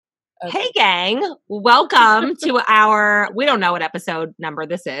Hey gang, welcome to we don't know what episode number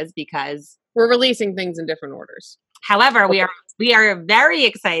this is because we're releasing things in different orders. However, we are very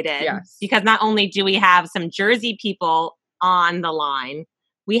excited because not only do we have some Jersey people on the line,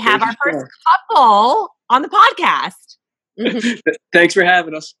 we have our first couple on the podcast. Thanks for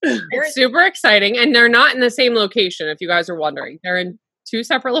having us. It's super exciting, and they're not in the same location, if you guys are wondering. They're in two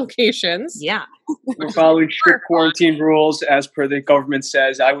separate locations. Yeah. We're following strict quarantine rules as per the government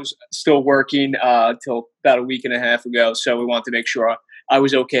says. I was still working till about a week and a half ago, so we wanted to make sure I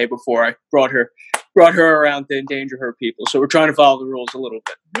was okay before I brought her around to endanger her people. So we're trying to follow the rules a little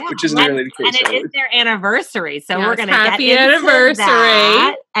bit, which isn't really the case. And it is their anniversary, so we're going to get into anniversary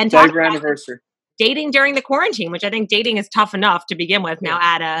that and talk about anniversary. Dating during the quarantine, which I think dating is tough enough to begin with. Now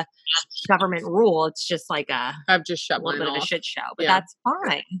add a government rule, it's just like I've just shut a little bit off. of a shit show, but that's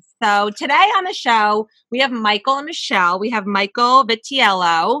fine. So today on the show, we have Michael and Michelle. We have Michael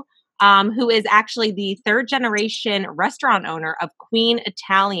Vitiello, who is actually the third generation restaurant owner of Queen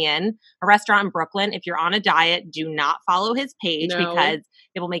Italian, a restaurant in Brooklyn. If you're on a diet, do not follow his page because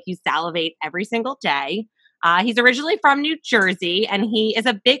it will make you salivate every single day. He's originally from New Jersey, and he is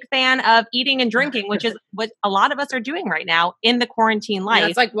a big fan of eating and drinking, which is what a lot of us are doing right now in the quarantine life.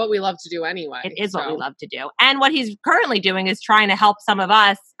 That's like what we love to do anyway. It is what we love to do. And what he's currently doing is trying to help some of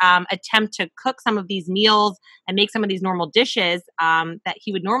us attempt to cook some of these meals and make some of these normal dishes that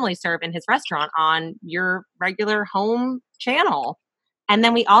he would normally serve in his restaurant on your regular home channel. And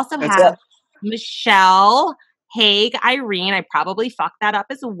then we also have Michelle Haig Irene. I probably fucked that up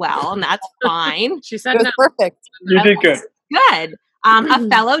as well, and that's fine. She said no. Perfect. You did good. Good. A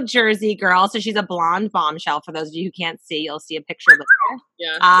fellow Jersey girl. So she's a blonde bombshell. For those of you who can't see, you'll see a picture later.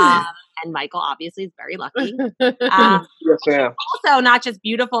 Yeah. And Michael obviously is very lucky. Yes, I am. Also, not just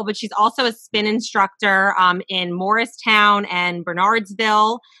beautiful, but she's also a spin instructor in Morristown and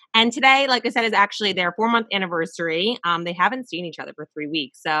Bernardsville. And today, like I said, is actually their 4-month anniversary. They haven't seen each other for 3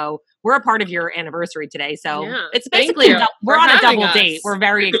 weeks. So we're a part of your anniversary today. So it's basically, we're on a double date. We're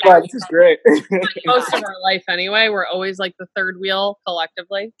very excited. This is great. Most of our life anyway. We're always like the third wheel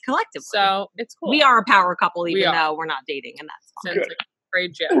collectively. So it's cool. We are a power couple, even though we're not dating. And that's fine.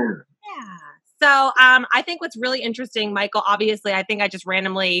 Great job. Yeah. So I think what's really interesting, Michael, obviously, I think I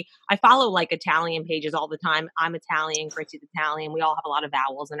follow like Italian pages all the time. I'm Italian, Chrissy's Italian. We all have a lot of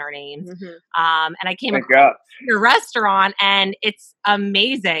vowels in our names. And I came across your restaurant and it's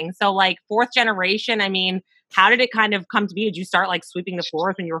amazing. So like 4th generation, I mean, how did it kind of come to be? Did you start like sweeping the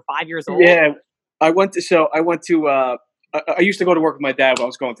floors when you were 5 years old? Yeah, I used to go to work with my dad while I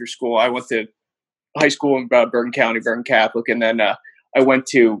was going through school. I went to high school in Bergen County, Bergen Catholic. And then I went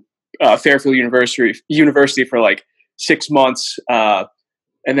to Fairfield University for like 6 months. And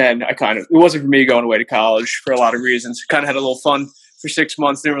then it wasn't for me going away to college for a lot of reasons. Kind of had a little fun for 6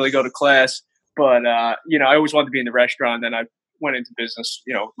 months, didn't really go to class, but, I always wanted to be in the restaurant. Then I went into business,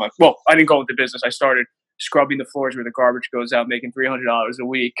 I didn't go into business. I started scrubbing the floors where the garbage goes out, making $300 a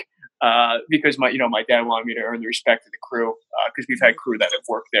week, because my dad wanted me to earn the respect of the crew. Cause we've had crew that have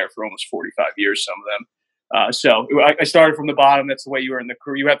worked there for almost 45 years, some of them. So I started from the bottom. That's the way you earn the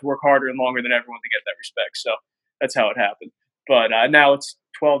crew. You have to work harder and longer than everyone to get that respect. So that's how it happened. But now it's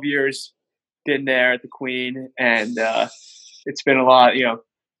 12 years been there at the Queen, and it's been a lot.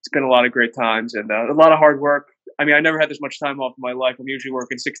 It's been a lot of great times and a lot of hard work. I mean, I never had this much time off in my life. I'm usually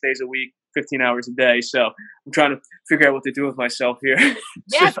working 6 days a week, 15 hours a day. So I'm trying to figure out what to do with myself here.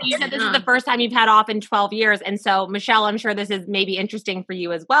 Yes, you said this is the first time you've had off in 12 years. And so, Michelle, I'm sure this is maybe interesting for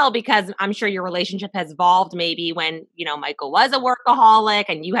you as well, because I'm sure your relationship has evolved maybe when, Michael was a workaholic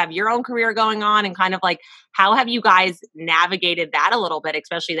and you have your own career going on, and kind of like, how have you guys navigated that a little bit,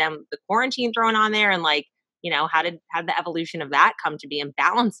 especially then the quarantine thrown on there, and like, how did the evolution of that come to be in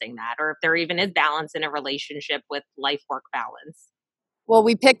balancing that, or if there even is balance in a relationship with life-work balance? Well,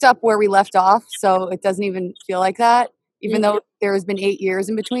 we picked up where we left off, so it doesn't even feel like that, even though there has been 8 years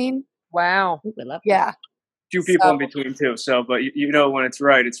in between. Wow. Yeah. Few people in between too. So, but when it's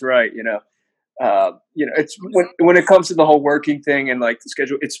right, it's right. It's when it comes to the whole working thing and like the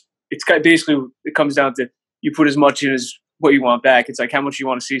schedule, it's basically, it comes down to you put as much in as what you want back. It's like how much you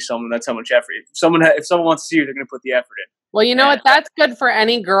want to see someone. That's how much effort. If someone wants to see you, they're going to put the effort in. Well, you know what? That's good for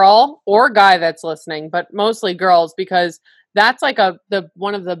any girl or guy that's listening, but mostly girls, because that's like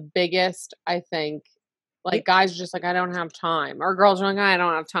one of the biggest, I think, like guys are just like, I don't have time, or girls are like, I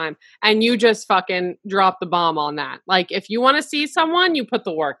don't have time. And you just fucking drop the bomb on that. Like if you want to see someone, you put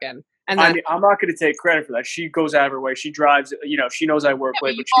the work in. And I'm not going to take credit for that. She goes out of her way. She drives, she knows I work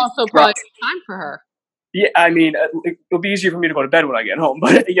late, but she also probably time for her. Yeah, I mean, it'll be easier for me to go to bed when I get home,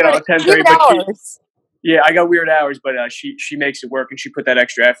 but 10:30. Yeah, I got weird hours, but she makes it work, and she put that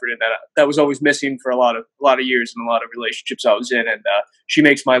extra effort in that was always missing for a lot of years and a lot of relationships I was in, and she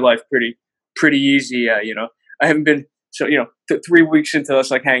makes my life pretty easy. I haven't been 3 weeks into us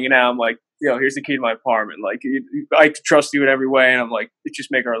like hanging out. I'm like, here's the key to my apartment. Like, I trust you in every way, and I'm like, it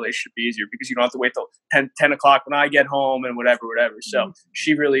just make our relationship easier because you don't have to wait till 10 o'clock when I get home and whatever. So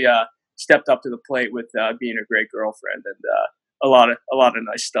she really stepped up to the plate with being a great girlfriend and. A lot of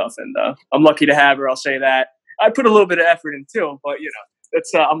nice stuff, and I'm lucky to have her. I'll say that. I put a little bit of effort in too, but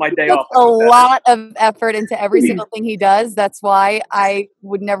that's on my day off. A lot of effort into every single thing he does. That's why I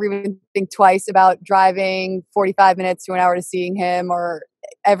would never even think twice about driving 45 minutes to an hour to seeing him, or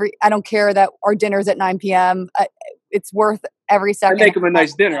I don't care that our dinner's at 9 p.m. It's worth every second. I make him a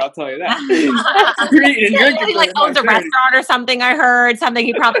nice dinner, I'll tell you that. You're eating and drinking. He like owns a restaurant or something. I heard something.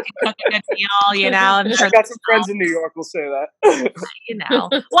 He probably can cook a good meal. I'm sure. I got some friends in New York. We'll say that. Well,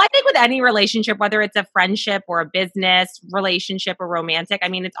 I think with any relationship, whether it's a friendship or a business relationship or romantic, I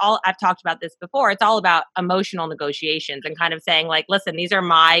mean, it's all. I've talked about this before. It's all about emotional negotiations and kind of saying like, listen, these are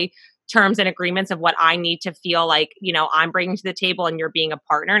my terms and agreements of what I need to feel like, I'm bringing to the table and you're being a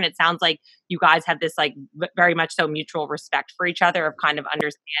partner. And it sounds like you guys have this like very much so mutual respect for each other of kind of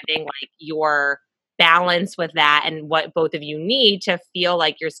understanding like your balance with that and what both of you need to feel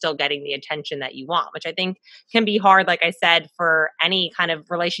like you're still getting the attention that you want, which I think can be hard. Like I said, for any kind of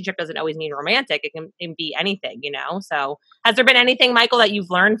relationship doesn't always mean romantic. It can be anything, So has there been anything, Michael, that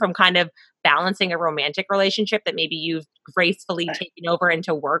you've learned from kind of balancing a romantic relationship that maybe you've gracefully taken over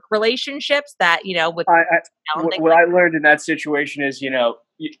into work relationships that, with what I learned in that situation is,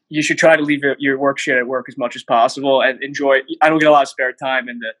 you should try to leave your work shit at work as much as possible and enjoy. I don't get a lot of spare time,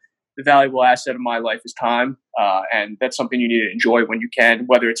 and the valuable asset of my life is time. And that's something you need to enjoy when you can,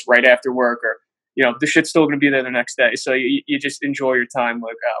 whether it's right after work or, the shit's still going to be there the next day. So you just enjoy your time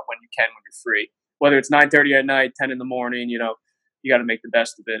when you can, when you're free, whether it's 9:30 at night, 10 in the morning, you got to make the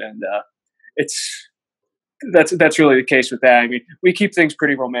best of it. And, that's really the case with that. I mean, we keep things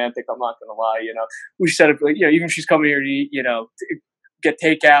pretty romantic. I'm not going to lie. We set up, even if she's coming here to eat, get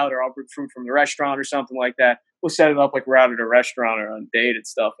takeout, or I'll bring food from the restaurant or something like that. We'll set it up like we're out at a restaurant or on a date and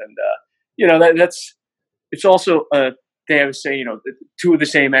stuff. And, it's also, they always say, two of the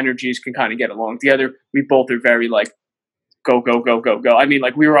same energies can kind of get along. The other, we both are very like, go, go, go, go, go. I mean,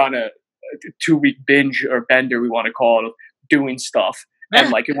 like we were on a 2-week binge or bender, we want to call it, doing stuff.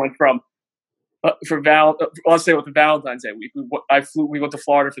 And like it went from, let's say with the Valentine's Day week, we went to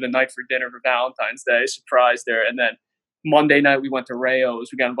Florida for the night for dinner for Valentine's Day, surprise there. And then Monday night we went to Rayo's.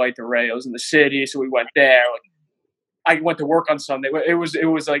 We got invited to Rayo's in the city, so we went there. Like, I went to work on Sunday. It was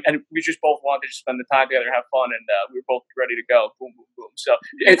like, and we just both wanted to spend the time together and have fun, and we were both ready to go. Boom, boom, boom. So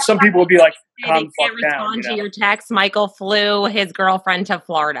some people would be like, "Calm the fuck down." Respond to your text. Michael flew his girlfriend to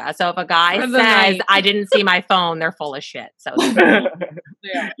Florida. So if a guy says, "I didn't see my phone," they're full of shit. So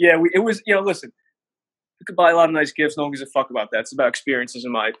it was. Listen, you could buy a lot of nice gifts. No one gives a fuck about that. It's about experiences,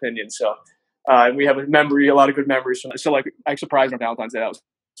 in my opinion. So. And we have a lot of good memories. So like, I surprised on Valentine's Day. That was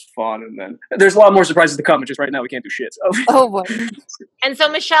fun. And then there's a lot more surprises to come. It's just right now we can't do shit. So. Oh boy. And so,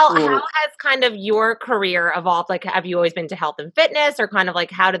 Michelle, how has kind of your career evolved? Like, have you always been to health and fitness, or kind of like,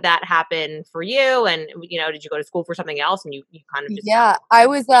 how did that happen for you? And, did you go to school for something else and you kind of just... Yeah, I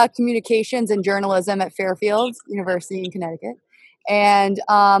was communications and journalism at Fairfield University in Connecticut. And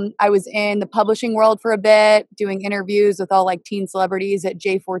I was in the publishing world for a bit, doing interviews with all like teen celebrities at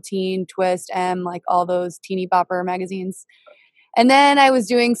J14, Twist, M, like all those teeny bopper magazines. And then I was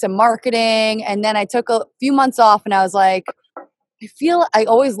doing some marketing, and then I took a few months off, and I was like, I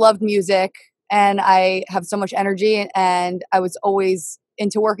always loved music, and I have so much energy, and I was always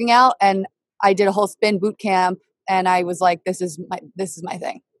into working out, and I did a whole spin boot camp, and I was like, this is my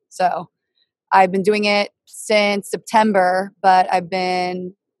thing. So I've been doing it since September, but I've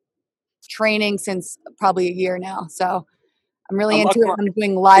been training since probably a year now. So I'm really into it. I'm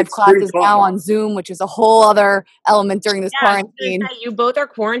doing live classes now on Zoom, which is a whole other element during this quarantine. You both are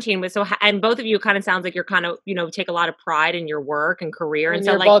quarantined with, and both of you kind of sounds like you're kind of, take a lot of pride in your work and career. And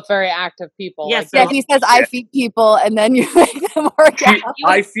so you're both very active people. Yes. Yeah, he says, I feed people, and then you make them work out.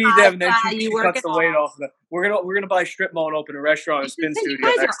 I feed them, and then she cuts the weight off of them. We're gonna buy a strip mall and open a restaurant and spin studio.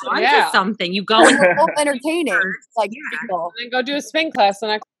 You guys are onto something. You go and both entertaining, like people. And then go do a spin class the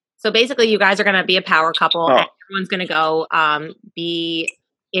next. So basically, you guys are going to be a power couple. And everyone's going to go be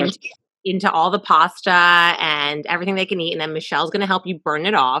into all the pasta and everything they can eat. And then Michelle's going to help you burn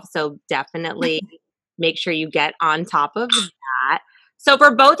it off. So definitely make sure you get on top of that. So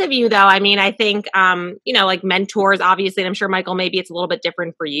for both of you though, I mean, I think, like mentors, obviously, and I'm sure Michael, maybe it's a little bit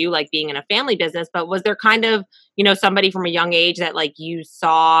different for you, like being in a family business, but was there kind of, somebody from a young age that like you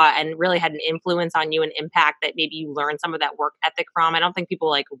saw and really had an influence on you and impact that maybe you learned some of that work ethic from? I don't think people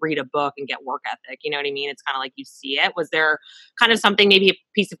like read a book and get work ethic. You know what I mean? It's kind of like you see it. Was there kind of something, maybe a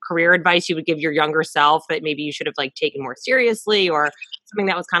piece of career advice you would give your younger self that maybe you should have like taken more seriously, or something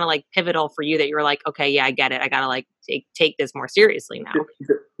that was kind of like pivotal for you that you were like, okay, yeah, I get it. I got to like take this more seriously now.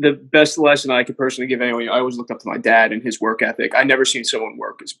 The best lesson I could personally give anyone, I always looked up to my dad and his work ethic. I never seen someone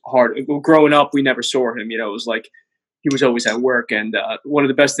work as hard. Growing up, we never saw him. It was like he was always at work. And one of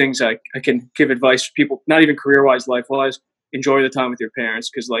the best things I can give advice to people, not even career-wise, life-wise, enjoy the time with your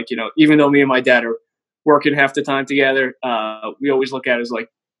parents. Because, even though me and my dad are working half the time together, we always look at it as like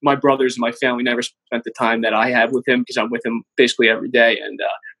my brothers and my family never spent the time that I have with him because I'm with him basically every day. And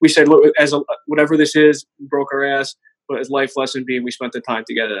we said, look, whatever this is, we broke our ass. But as life lesson being, we spent the time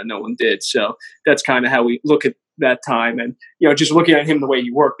together that no one did. So that's kind of how we look at that time. And, just looking at him the way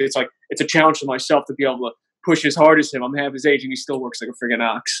he worked, it's like, it's a challenge to myself to be able to push as hard as him. I'm half his age and he still works like a friggin'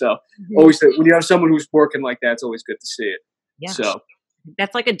 ox. So always, when you have someone who's working like that, it's always good to see it. Yeah. So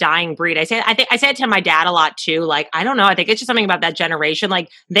that's like a dying breed. I said it to my dad a lot too. Like, I don't know. I think it's just something about that generation. Like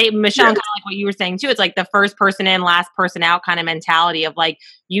Michelle, kind of like what you were saying too. It's like the first person in, last person out kind of mentality of like,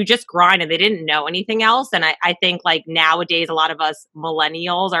 you just grind and they didn't know anything else. And I think like nowadays, a lot of us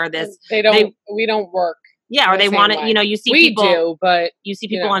millennials are this. We don't work. Yeah. Or they want to, you see people, do, but you see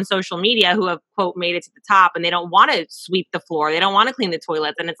people on social media who have quote made it to the top and they don't want to sweep the floor. They don't want to clean the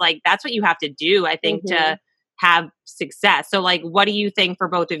toilets. And it's like, that's what you have to do, I think, to have success. So like, what do you think for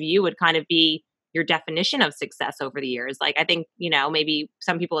both of you would kind of be your definition of success over the years? Like, I think, maybe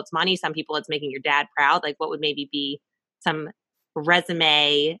some people it's money, some people it's making your dad proud. Like, what would maybe be some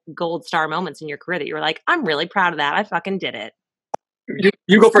resume gold star moments in your career that you were like, I'm really proud of that. I fucking did it.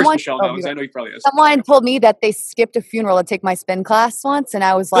 You go first, Michelle, now, because I know you probably have. Someone told me that they skipped a funeral to take my spin class once, and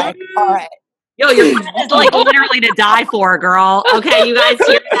I was like, all right. Yo, your class is like literally to die for, girl. Okay, you guys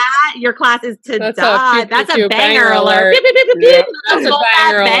hear that? Your class is to die. That's a banger alert. That's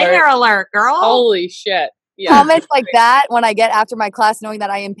a banger alert, girl. Holy shit. Yeah. Comments like that when I get after my class, knowing that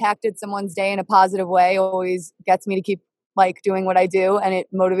I impacted someone's day in a positive way, always gets me to keep like doing what I do, and it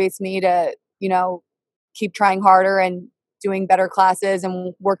motivates me to, keep trying harder and doing better classes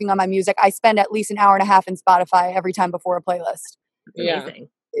and working on my music. I spend at least an hour and a half in Spotify every time before a playlist. Amazing.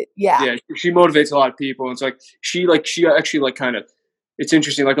 Yeah, she motivates a lot of people. And it's like she actually like kind of, it's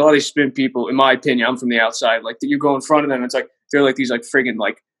interesting, like a lot of these spin people, in my opinion, I'm from the outside, like you go in front of them, it's like they're like these like friggin'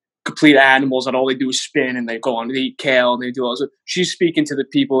 like complete animals that all they do is spin and they go on to eat kale and they do all this. She's speaking to the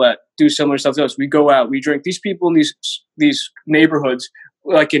people that do similar stuff to us. We go out, we drink. These people in these neighborhoods,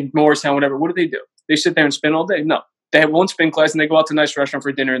 like in Morristown, whatever, what do? They sit there and spin all day? No. They have one spin class and they go out to a nice restaurant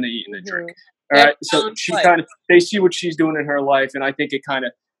for dinner and they eat and they drink. All right. So she they see what she's doing in her life. And I think it kind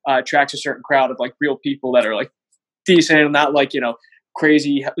of attracts a certain crowd of like real people that are like decent and not like,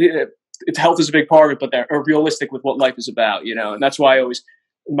 crazy. Health is a big part of it, but they're realistic with what life is about, and that's why I always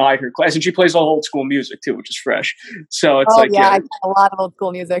admired her class. And she plays all old school music too, which is fresh. So it's I play a lot of old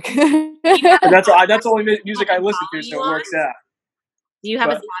school music. And that's the only music I listen to, so it works out. Do you have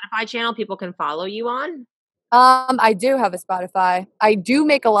a Spotify channel people can follow you on? I do have a Spotify. I do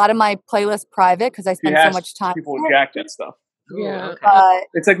make a lot of my playlists private because I spend so much time. People jack that stuff. Yeah, okay.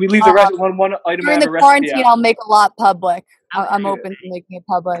 It's like we leave the rest one item. During the quarantine, I'll make a lot public. Okay. I'm open to making it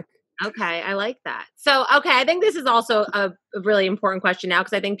public. Okay, I like that. So, I think this is also a really important question now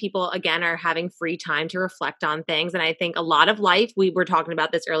because I think people, again, are having free time to reflect on things. And I think a lot of life, we were talking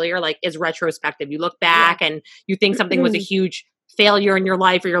about this earlier, like is retrospective. You look back and you think something was a huge failure in your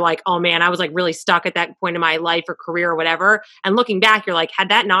life, or you're like, oh man, I was like really stuck at that point in my life or career or whatever. And looking back, you're like, had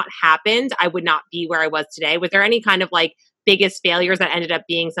that not happened, I would not be where I was today. Was there any kind of like biggest failures that ended up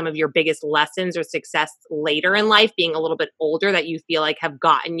being some of your biggest lessons or success later in life, being a little bit older, that you feel like have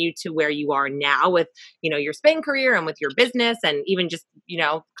gotten you to where you are now with, your spin career and with your business and even just,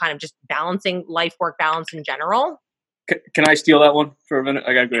 kind of just balancing life work balance in general? Can I steal that one for a minute?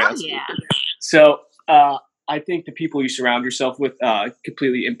 I gotta go down. Yeah. So, I think the people you surround yourself with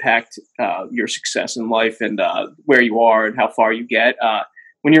completely impact your success in life and where you are and how far you get.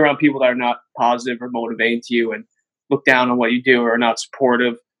 When you're around people that are not positive or motivating to you and look down on what you do or are not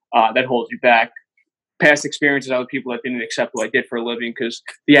supportive, that holds you back. Past experiences, other people that didn't accept what I did for a living because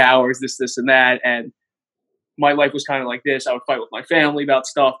the hours, this, and that. And my life was kind of like this. I would fight with my family about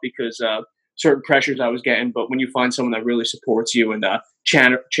stuff because certain pressures I was getting. But when you find someone that really supports you and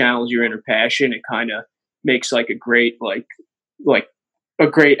channels your inner passion, it kind of makes like a great like a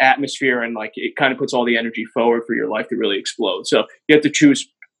great atmosphere, and like it kind of puts all the energy forward for your life to really explode. So you have to choose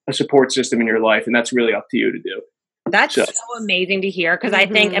a support system in your life, and that's really up to you to do. That's so amazing to hear, because I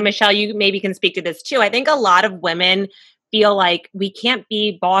think, and Michelle, you maybe can speak to this too. I think a lot of women feel like we can't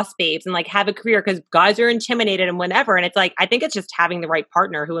be boss babes and like have a career because guys are intimidated and whatever. And it's like, I think it's just having the right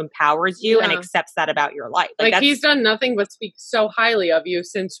partner who empowers you and accepts that about your life. Like he's done nothing but speak so highly of you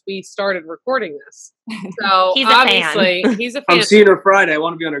since we started recording this. So he's obviously he's a fan. I'm seeing her Friday. I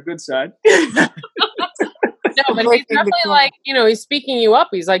want to be on her good side. No, but he's definitely like, you know, he's speaking you up.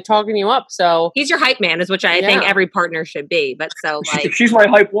 He's like talking you up. So he's your hype man, is which I think every partner should be. But so like, she's my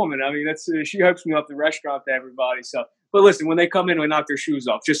hype woman. I mean, that's she hypes me up the restaurant to everybody. So, but listen, when they come in, we knock their shoes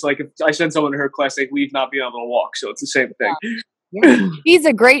off. Just like if I send someone to her class, they leave not being able to walk. So it's the same thing. Yeah. He's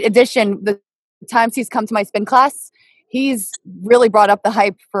a great addition. The times he's come to my spin class, he's really brought up the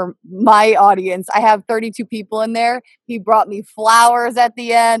hype for my audience. I have 32 people in there. He brought me flowers at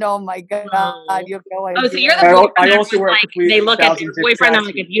the end. Oh my God. You have no idea. Oh, so you're the boyfriend. I also wear like, they look at your boyfriend and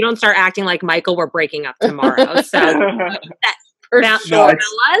like, if you don't start acting like Michael, we're breaking up tomorrow. So now,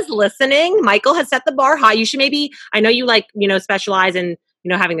 fellas listening, Michael has set the bar high. You should maybe, I know you like, you know, specialize in, you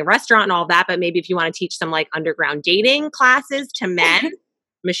know, having the restaurant and all that, but maybe if you want to teach some like underground dating classes to men,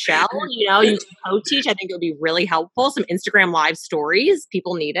 Michelle, you know, you can co-teach. I think it would be really helpful. Some Instagram live stories.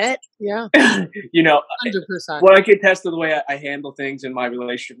 People need it. Yeah. You know, 100%. What I can attest to the way I handle things in my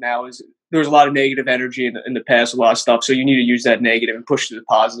relationship now is there's a lot of negative energy in the past, a lot of stuff. So you need to use that negative and push to the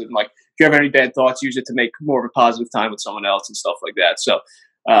positive. And like, if you have any bad thoughts, use it to make more of a positive time with someone else and stuff like that. So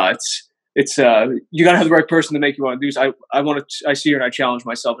it's you got to have the right person to make you want to do. So I see her and I challenge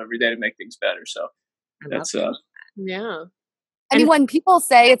myself every day to make things better. So that's yeah. And when people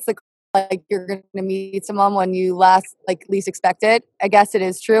say it's like you're going to meet someone when you least expect it, I guess it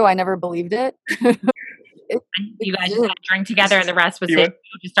is true. I never believed it. You guys just had a drink together, and the rest was you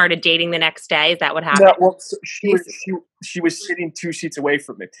just started dating the next day. Is that what happened? No, well, so she was sitting 2 seats away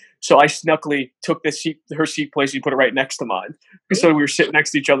from me, so I snuckily took her seat place and put it right next to mine. So we were sitting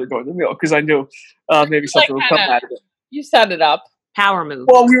next to each other during the meal because I knew maybe something would come out of it. You set it up. Power move.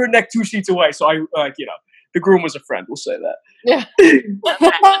 Well, we were next 2 seats away, so the groom was a friend. We'll say that. Yeah.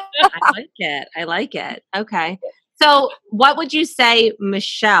 I like it. Okay. So what would you say,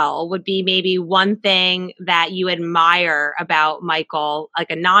 Michelle, would be maybe one thing that you admire about Michael, like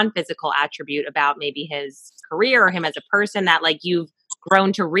a non-physical attribute about maybe his career or him as a person that like you've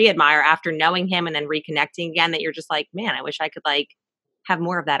grown to re-admire after knowing him and then reconnecting again, that you're just like, man, I wish I could like have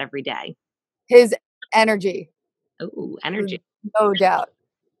more of that every day? His energy. Oh, energy. No doubt.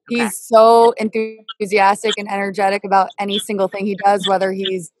 He's so enthusiastic and energetic about any single thing he does, whether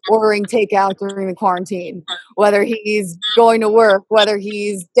he's ordering takeout during the quarantine, whether he's going to work, whether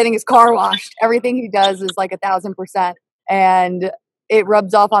he's getting his car washed. Everything he does is like 1,000%. And it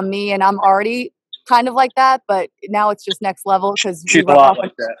rubs off on me, and I'm already kind of like that, but now it's just next level because she's a lot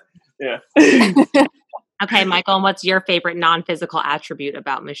like that. Yeah. Okay, Michael, and what's your favorite non-physical attribute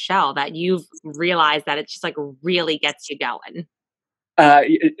about Michelle that you've realized that it just like really gets you going?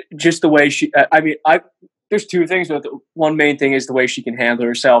 Just the way she, there's 2 things, but the one main thing is the way she can handle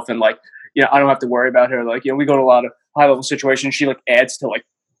herself. And like, you know, I don't have to worry about her. Like, you know, we go to a lot of high level situations. She like adds to like,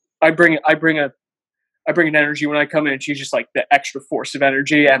 I bring an energy when I come in, and she's just like the extra force of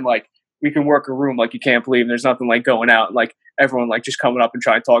energy. And like, we can work a room like you can't believe. And there's nothing like going out and like everyone like just coming up and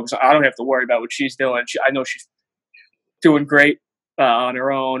trying to talk. So I don't have to worry about what she's doing. I know she's doing great on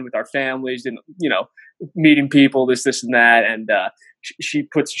her own with our families and, you know, meeting people, this and that. And, she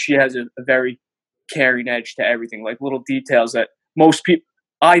has a very caring edge to everything, like little details that most people,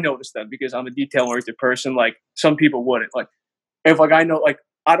 I notice them because I'm a detail oriented person. Like some people wouldn't. Like if like I know, like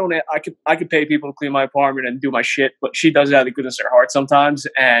I could pay people to clean my apartment and do my shit, but she does it out of the goodness of her heart sometimes.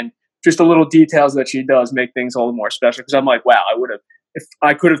 And just the little details that she does make things all the more special. Because I'm like, wow, if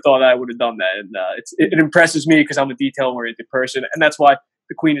I could have thought that, I would have done that. And it impresses me because I'm a detail oriented person, and that's why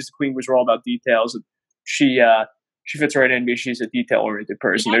the queen is the queen, was all about details. And she fits right in because she's a detail-oriented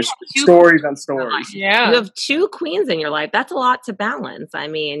person. There's stories on stories. Yeah. You have 2 queens in your life. That's a lot to balance. I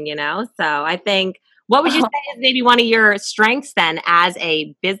mean, you know, so I think, what would you say is maybe one of your strengths then as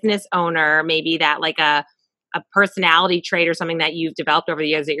a business owner, maybe that like a personality trait or something that you've developed over the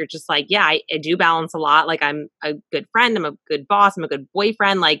years that you're just like, yeah, I do balance a lot. Like I'm a good friend. I'm a good boss. I'm a good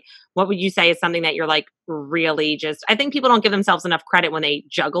boyfriend. Like, what would you say is something that you're like really just, I think people don't give themselves enough credit when they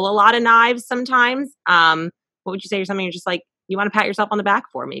juggle a lot of knives sometimes. What would you say or something you're just like, you want to pat yourself on the back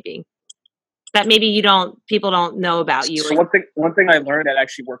for maybe? That maybe people don't know about you. So one thing I learned that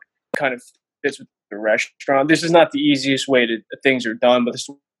actually worked kind of fits with the restaurant. This is not the easiest way things are done, but this is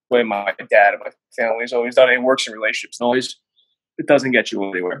the way my dad and my family has always done it. It works in relationships. And always it doesn't get you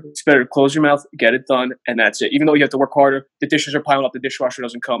anywhere. It's better to close your mouth, get it done, and that's it. Even though you have to work harder, the dishes are piling up, the dishwasher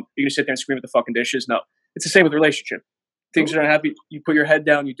doesn't come. You're gonna sit there and scream at the fucking dishes. No, it's the same with a relationship. Things are not happy. You put your head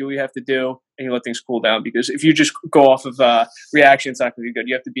down, you do what you have to do, and you let things cool down. Because if you just go off of reaction, it's not going to be good.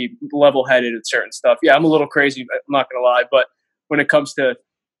 You have to be level-headed at certain stuff. Yeah, I'm a little crazy. I'm not going to lie, but when it comes to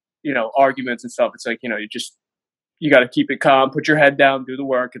arguments and stuff, it's like you got to keep it calm, put your head down, do the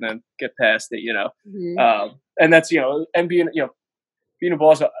work, and then get past it. Mm-hmm. And that's and being a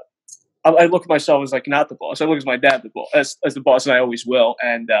boss. I look at myself as like not the boss. I look at my dad as the boss, and I always will.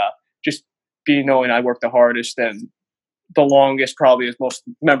 And just knowing I work the hardest and the longest, probably as most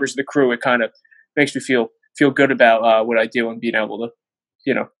members of the crew, it kind of makes me feel good about what I do and being able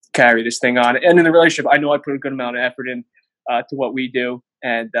to carry this thing on. And in the relationship, I know I put a good amount of effort in to what we do,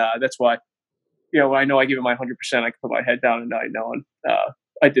 and that's why when I know I give it my 100%, I can put my head down and I know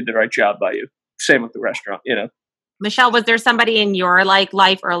I did the right job by you. Same with the restaurant, Michelle, was there somebody in your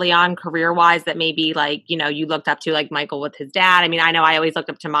life early on career wise that maybe you looked up to, like Michael with his dad? I mean, I know I always looked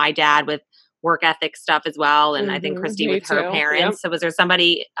up to my dad with work ethic stuff as well. And I think Christy with her parents. Yep. So was there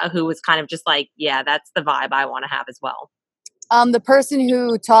somebody who was kind of just like, yeah, that's the vibe I want to have as well? The person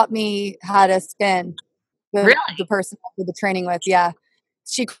who taught me how to spin, really? The person I did the training with. Yeah.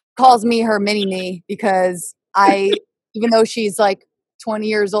 She calls me her mini me because even though she's like 20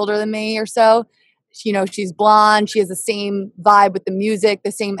 years older than me or so, she's blonde. She has the same vibe with the music,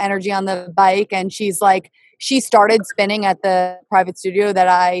 the same energy on the bike. And she started spinning at the private studio that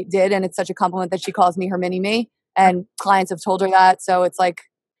I did. And it's such a compliment that she calls me her mini me. And clients have told her that. So it's like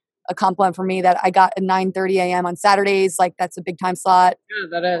a compliment for me that I got at 9:30 a.m. on Saturdays. Like that's a big time slot.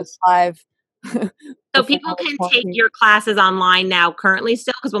 Yeah, that is. 5. So people can take your classes online now currently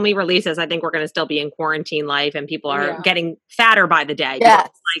still, because when we release this, I think we're going to still be in quarantine life and people are getting fatter by the day. Yeah.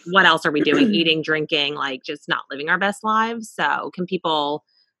 Like what else are we doing? Eating, drinking, like just not living our best lives. So can people,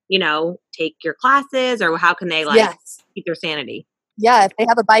 take your classes, or how can they keep their sanity? Yeah, if they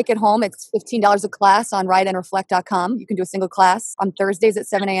have a bike at home, it's $15 a class on rideandreflect.com. You can do a single class on Thursdays at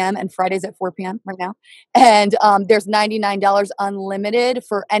 7 a.m. and Fridays at 4 p.m. right now. And there's $99 unlimited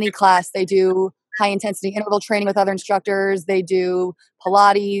for any class. They do high-intensity interval training with other instructors. They do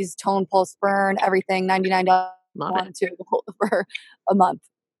Pilates, tone, pulse, burn, everything, $99 for a month,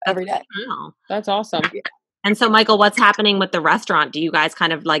 every day. Wow. That's awesome. Yeah. And so, Michael, what's happening with the restaurant? Do you guys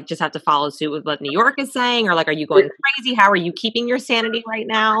kind of just have to follow suit with what New York is saying? Or are you going crazy? How are you keeping your sanity right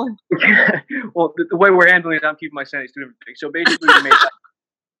now? Well, the way we're handling it, I'm keeping my sanity two different things. So basically, we made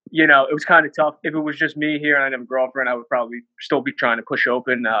it was kind of tough. If it was just me here and I didn't have a girlfriend, I would probably still be trying to push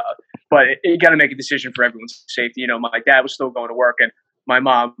open. But you got to make a decision for everyone's safety. My dad was still going to work, and my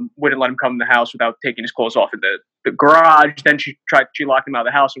mom wouldn't let him come in the house without taking his clothes off in the garage. Then she locked him out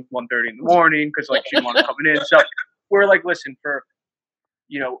of the house at 1:30 in the morning because she didn't want him coming in. So we're like, listen,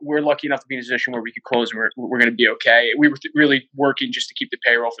 we're lucky enough to be in a position where we could close and we're going to be okay. We were really working just to keep the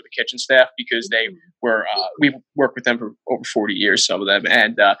payroll for the kitchen staff because they were, we worked with them for over 40 years, some of them.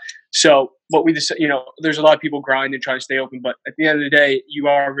 And so what we just, there's a lot of people grinding, trying to stay open, but at the end of the day, you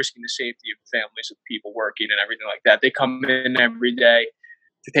are risking the safety of families of people working and everything like that. They come in every day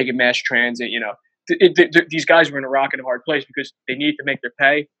to take a mass transit, these guys were in a rock and a hard place because they need to make their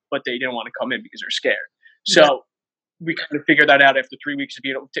pay, but they didn't want to come in because they're scared. So we kind of figured that out after 3 weeks of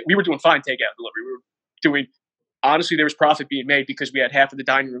we were doing fine takeout delivery. We were doing, honestly, there was profit being made because we had half of the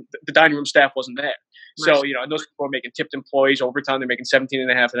dining room. The dining room staff wasn't there. Right. So, and those people are making tipped employees overtime. They're making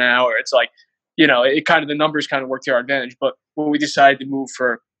 17.5 an hour. It's like, it kind of, the numbers kind of work to our advantage. But when we decided to move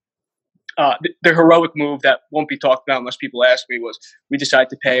for the heroic move that won't be talked about unless people ask me was we decided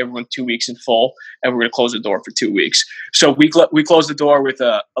to pay everyone 2 weeks in full, and we're going to close the door for 2 weeks. So we closed the door with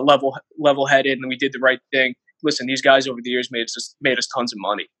a level-headed, and we did the right thing. Listen, these guys over the years made us tons of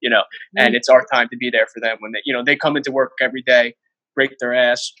money, and it's our time to be there for them when they come into work every day, break their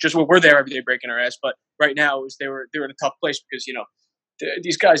ass. Just when we're there every day breaking our ass, but right now they were in a tough place because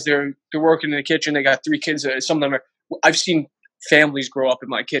these guys they're working in the kitchen. They got 3 kids. Some of them I've seen families grow up in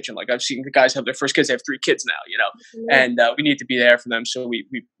my kitchen. Like I've seen the guys have their first kids. They have 3 kids now, and we need to be there for them. So we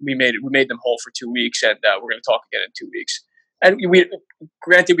made them whole for 2 weeks, and we're going to talk again in 2 weeks. And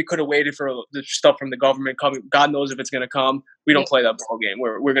granted, we could have waited for the stuff from the government coming. God knows if it's going to come. We don't play that ball game.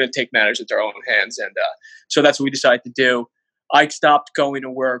 We're going to take matters into our own hands. And so that's what we decided to do. I stopped going to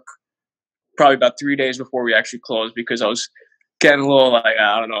work probably about 3 days before we actually closed because I was getting a little like,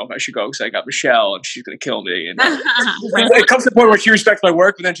 I don't know if I should go because I got Michelle and she's going to kill me. And it comes to the point where she respects my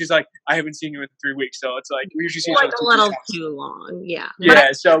work, but then she's like, I haven't seen you in 3 weeks. So it's like, we usually see each other a little too long. Yeah. Yeah.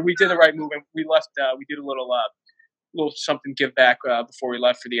 So we did the right move, and we left, we did a little something give back before we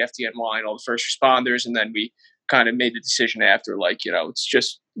left for the FDNY and all the first responders. And then we kind of made the decision after, like, it's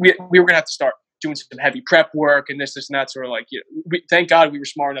just we were gonna have to start doing some heavy prep work and this and that. So we're like, thank God we were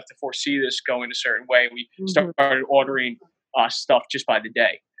smart enough to foresee this going a certain way. We started ordering stuff just by the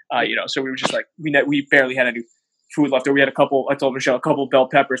day. So we were just like, we barely had any food left. Or we had I told Michelle, a couple of bell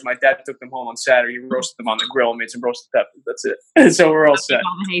peppers. My dad took them home on Saturday. He roasted them on the grill and made some roasted peppers. That's it. And so we're all set.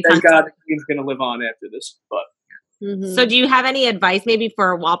 Thank God the team's going to live on after this. But So do you have any advice maybe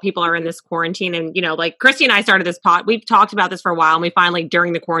for while people are in this quarantine? And, like Christy and I started this pod. We've talked about this for a while, and we finally,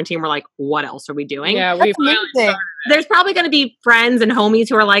 during the quarantine, we're like, what else are we doing? Yeah, we finally started. There's probably going to be friends and homies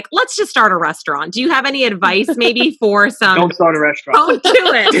who are like, let's just start a restaurant. Do you have any advice maybe for some? Don't start a restaurant. Don't do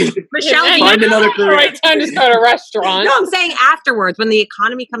it. Michelle, find another career. Right time to start a restaurant. No, I'm saying afterwards when the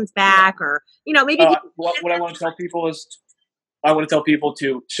economy comes back, or, maybe. What I want to tell people is, I want to tell people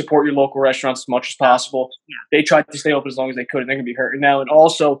to support your local restaurants as much as possible. Yeah. They tried to stay open as long as they could, and they're going to be hurting now. And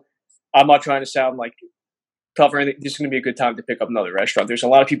also, I'm not trying to sound like tough or anything. This is going to be a good time to pick up another restaurant. There's a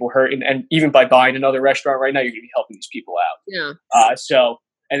lot of people hurting, and even by buying another restaurant right now, you're going to be helping these people out. Yeah.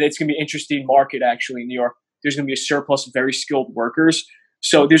 And it's going to be an interesting market, actually, in New York. There's going to be a surplus of very skilled workers.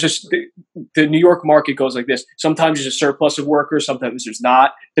 So the New York market goes like this. Sometimes there's a surplus of workers. Sometimes there's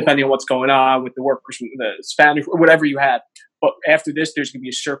not, depending on what's going on with the workers from the Spanish or whatever you have. But after this, there's going to be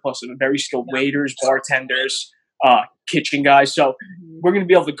a surplus of very skilled waiters, bartenders, kitchen guys. So we're going to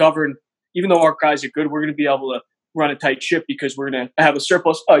be able to govern, even though our guys are good, we're going to be able to run a tight ship because we're going to have a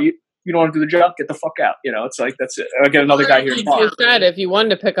surplus. Oh, you don't want to do the job? Get the fuck out. It's like, that's it. I'll get another guy here. You said if you wanted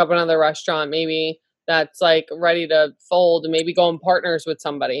to pick up another restaurant, maybe that's like ready to fold and maybe go in partners with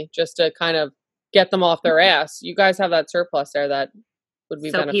somebody just to kind of get them off their ass. You guys have that surplus there that would be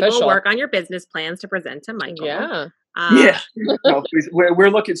beneficial. So people work on your business plans to present to Michael. Yeah. No, please. We're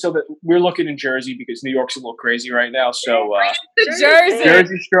looking in Jersey because New York's a little crazy right now. So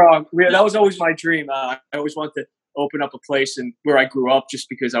Jersey strong. That was always my dream. I always wanted to open up a place and where I grew up, just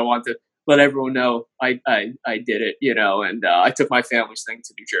because I wanted to let everyone know I did it. And I took my family's thing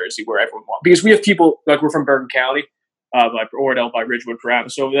to New Jersey, where everyone wants, because we have people like, we're from Bergen County, by Ordell, by Ridgewood,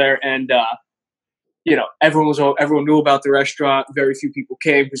 Paramus over there, and everyone knew about the restaurant. Very few people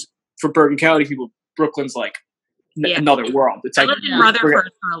came because for Bergen County people, Brooklyn's like another world. It's I like lived in Rutherford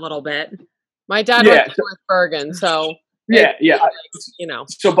for a little bit. My dad was in North Bergen, so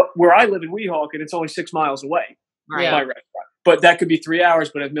So, but where I live in Weehawken, it's only 6 miles away. Right. My restaurant, but that could be 3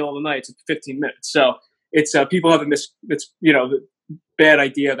 hours. But in the middle of the night, it's 15 minutes. So it's people have the bad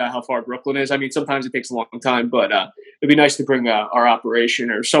idea about how far Brooklyn is. I mean, sometimes it takes a long time, but it'd be nice to bring our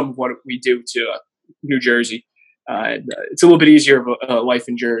operation or some of what we do to New Jersey. It's a little bit easier of a life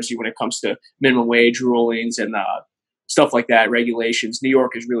in Jersey when it comes to minimum wage rulings and stuff like that, regulations. New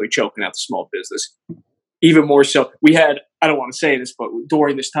York is really choking out the small business. Even more so, I don't want to say this, but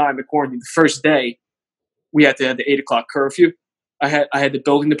during this time, the quarantine, the first day, we had to have the 8 o'clock curfew. I had the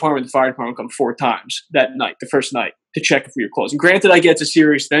building department, the fire department come 4 times that night, the first night, to check if we were closed. And granted, I get it's a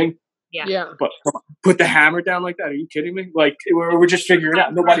serious thing. Yeah. But put the hammer down like that? Are you kidding me? Like, we're just figuring it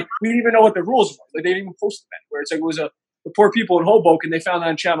out. We didn't even know what the rules were. Like, they didn't even post them anywhere. It's like the poor people in Hoboken, they found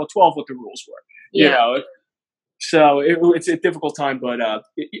on Channel 12 what the rules were. So it's a difficult time, but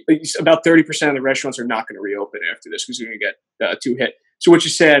it's about 30% of the restaurants are not going to reopen after this because we're going to get 2 hit. So which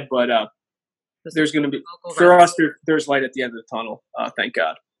is sad, but there's going to be, for us, there's light at the end of the tunnel. Thank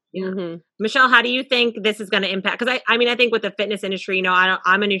God. Mm-hmm. Michelle, how do you think this is going to impact? Because I think with the fitness industry,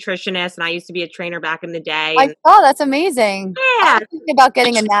 I'm a nutritionist and I used to be a trainer back in the day. That's amazing. Yeah. I was thinking about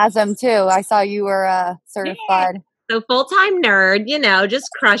getting a NASM too. I saw you were certified. Yeah. So full-time nerd, just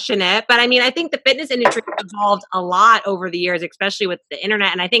crushing it. But I think the fitness industry has evolved a lot over the years, especially with the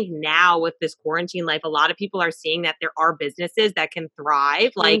internet. And I think now with this quarantine life, a lot of people are seeing that there are businesses that can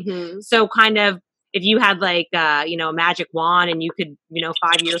thrive. Like, so kind of, if you had like, a magic wand and you could, 5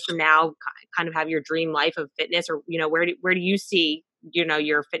 years from now, kind of have your dream life of fitness, or, where do you see,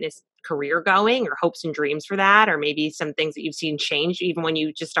 your fitness career going, or hopes and dreams for that, or maybe some things that you've seen change even when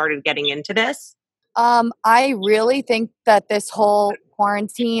you just started getting into this? I really think that this whole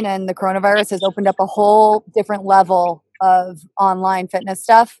quarantine and the coronavirus has opened up a whole different level of online fitness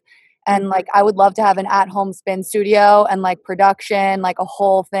stuff. And like, I would love to have an at-home spin studio and like production, like a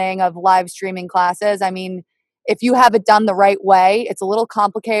whole thing of live streaming classes. I mean, if you have it done the right way, it's a little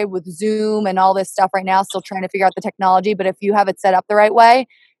complicated with Zoom and all this stuff right now, still trying to figure out the technology. But if you have it set up the right way,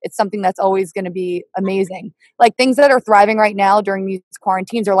 it's something that's always going to be amazing. Like, things that are thriving right now during these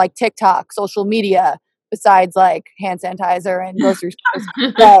quarantines are like TikTok, social media, besides like hand sanitizer and grocery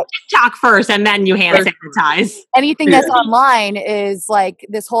stores. But TikTok first and then you hand sanitize. Anything that's online is like,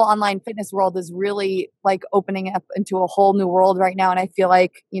 this whole online fitness world is really like opening up into a whole new world right now. And I feel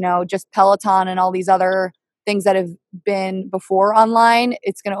like, just Peloton and all these other things that have been before online,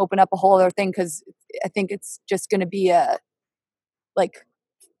 it's going to open up a whole other thing, because I think it's just going to be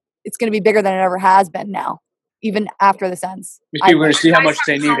it's going to be bigger than it ever has been now, even after this ends. People are going to see how much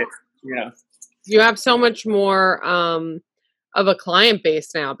they need it. You know, you have so much more of a client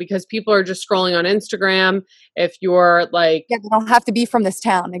base now because people are just scrolling on Instagram. If you're like, yeah, they don't have to be from this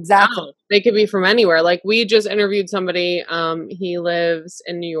town. Exactly. No, they could be from anywhere. Like we just interviewed somebody. He lives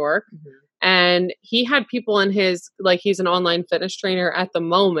in New York, and he had people in his, like, he's an online fitness trainer at the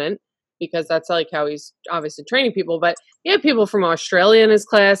moment because that's like how he's obviously training people. But he had people from Australia in his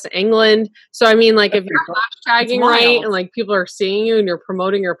class, England. So I mean, like, if you're hashtagging right and like people are seeing you and you're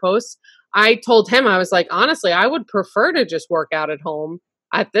promoting your posts. I told him, I was like, honestly, I would prefer to just work out at home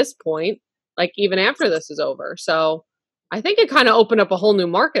at this point, like even after this is over. So I think it kind of opened up a whole new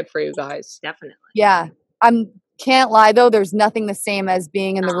market for you guys. Definitely. Yeah. Can't lie though, there's nothing the same as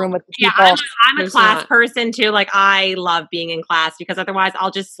being in the room with the people. Yeah, I'm a class person too. Like I love being in class because otherwise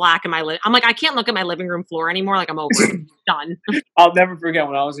I'll just slack in my I'm like, I can't look at my living room floor anymore. Like I'm over it. Done. I'll never forget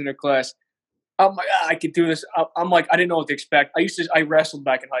when I was in her class. I'm like, I could do this. I'm like, I didn't know what to expect. I wrestled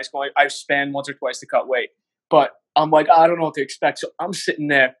back in high school. I spanned once or twice to cut weight. But I'm like, I don't know what to expect. So I'm sitting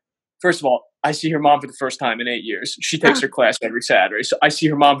there. First of all, I see her mom for the first time in 8 years. She takes her class every Saturday. So I see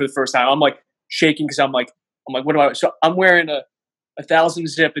her mom for the first time. I'm like shaking because I'm like, what do I? So I'm wearing a 1,000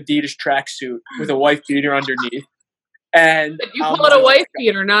 zip Adidas tracksuit with a wife beater underneath. And you call it a wife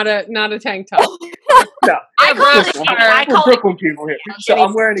beater, not a tank top. No, I call Brooklyn people here. So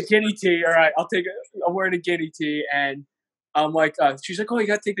I'm wearing a guinea tee. All right, I'm wearing a guinea tee, and I'm like, she's like, oh, you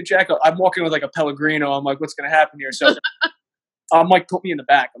got to take the jacket. I'm walking with like a Pellegrino. I'm like, what's gonna happen here? So I'm like, put me in the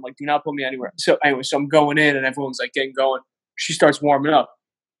back. I'm like, do not put me anywhere. So anyway, so I'm going in, and everyone's like getting going. She starts warming up.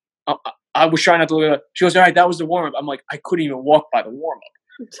 I was trying not to look at her. She goes, all right, that was the warm up. I'm like, I couldn't even walk by the warm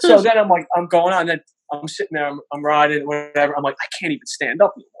up. So then I'm like, I'm going on. Then I'm sitting there, I'm riding, whatever. I'm like, I can't even stand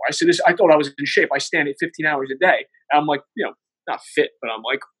up anymore. I said, I thought I was in shape. I stand at 15 hours a day. And I'm like, not fit, but I'm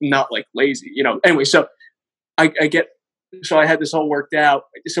like, not like lazy, Anyway, so I had this all worked out.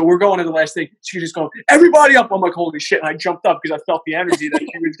 So we're going to the last thing. She's just going, everybody up. I'm like, holy shit. And I jumped up because I felt the energy that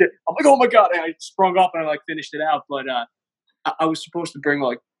she was getting. I'm like, oh my God. And I sprung up and I like finished it out. But I was supposed to bring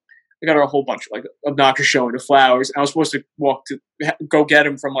I got her a whole bunch of obnoxious showing of flowers. And I was supposed to go get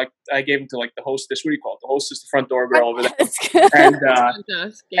them from I gave them to the hostess. What do you call it? The hostess, the front door girl over there. And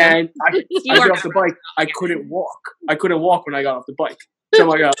and I got off the bike. I couldn't walk. I couldn't walk when I got off the bike. So I'm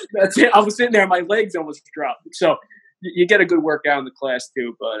like, that's it. I was sitting there, my legs almost dropped. So you get a good workout in the class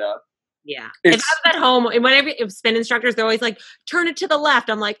too, but yeah. If I was at home, if spin instructors, they're always like, turn it to the left.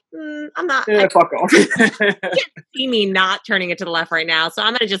 I'm like, I'm not. Yeah, fuck off. You can't see me not turning it to the left right now. So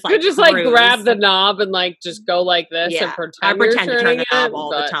I'm going to just grab the knob and just go like this and pretend I pretend to turn the knob it, all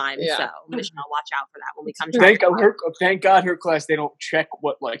the time. Yeah. So Michelle, watch out for that when we come to Thank God her class, they don't check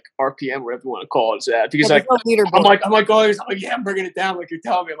what RPM, whatever you want to call it, is at. Because no I'm like, oh, yeah, I'm bringing it down like you're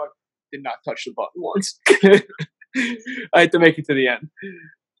telling me. I'm like, did not touch the button once. I had to make it to the end.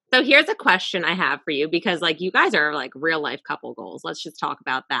 So here's a question I have for you because you guys are real life couple goals. Let's just talk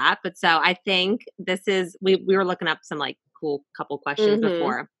about that. But so I think this is, we were looking up some cool couple questions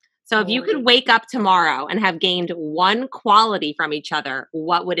before. So if you could wake up tomorrow and have gained one quality from each other,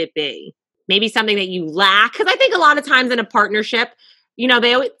 what would it be? Maybe something that you lack. Cause I think a lot of times in a partnership,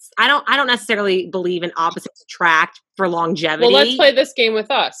 they always, I don't necessarily believe in opposites attract for longevity. Well, let's play this game with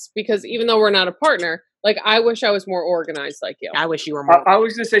us because even though we're not a partner, I wish I was more organized like you. I wish you were more. I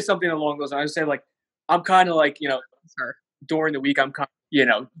was going to say something along those lines. I would say, I'm kind of during the week, I'm kind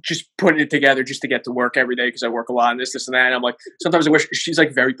of, just putting it together just to get to work every day because I work a lot and this and that. And I'm sometimes I wish she's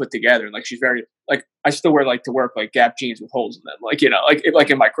very put together and she's very, I still wear to work Gap jeans with holes in them,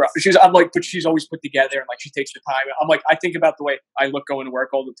 in my crop. But she's always put together and she takes the time. I'm I think about the way I look going to work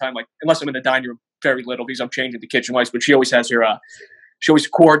all the time, unless I'm in the dining room, very little because I'm changing the kitchen lights, but she always has her, she always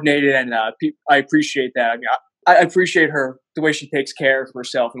coordinated, and I appreciate that. I mean, I appreciate her the way she takes care of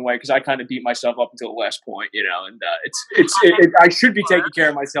herself in a way because I kind of beat myself up until the last point, and I should be taking care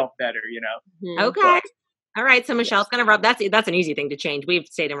of myself better, Okay. But, all right, so Michelle's gonna rub. That's an easy thing to change. We've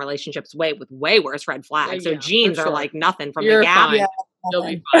stayed in relationships with way worse red flags. So jeans are nothing from the Gap. Yeah. You'll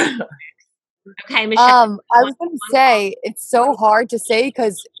be fine. Okay, Michelle. I was going to say it's so hard to say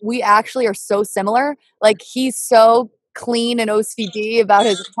because we actually are so similar. He's so clean and OCD about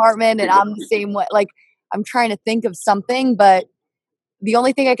his apartment, and I'm the same way. I'm trying to think of something, but the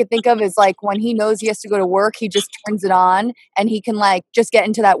only thing I could think of is when he knows he has to go to work, he just turns it on and he can just get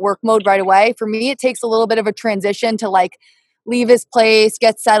into that work mode right away. For me, it takes a little bit of a transition to leave his place,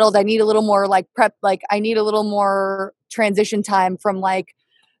 get settled. I need a little more prep. I need a little more transition time from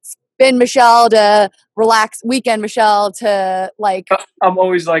spin Michelle to relax weekend Michelle to like I'm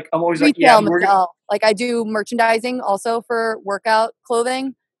always like, retail yeah, Michelle. Like I do merchandising also for workout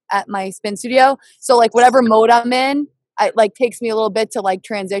clothing at my spin studio. So like whatever mode I'm in, it like takes me a little bit to like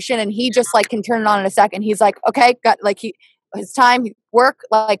transition, and he just like can turn it on in a second. He's like, okay, got like his time work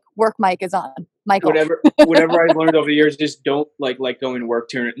mic is on. Michael. Whatever I learned over the years, just don't like going to work,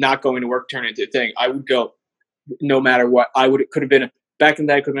 not going to work turn into a thing. I would go no matter what. Could have been back in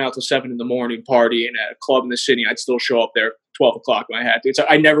the day, I could have been out till 7 a.m. partying at a club in the city. I'd still show up there 12 o'clock when I had to. So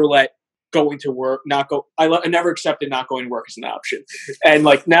I never let going to work, I never accepted not going to work as an option. And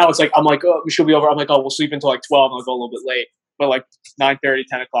like now it's like, I'm like, oh, she'll be over. I'm like, oh, we'll sleep until like 12 and I'll go a little bit late. But like 9:30,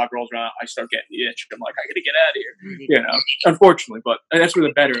 10 o'clock rolls around, I start getting the itch. I'm like, I got to get out of here, unfortunately. But that's for the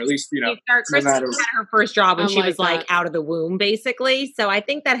better, at least, Kristen had her first job when she was like out of the womb, basically. So I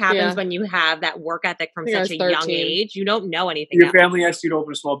think that happens when you have that work ethic from such a young age. You don't know anything. Your family asked you to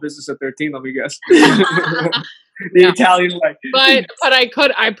open a small business at 13, let me guess. The Italian way. But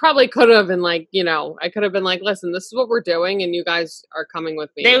I probably could have been like, I could have been like, listen, this is what we're doing and you guys are coming with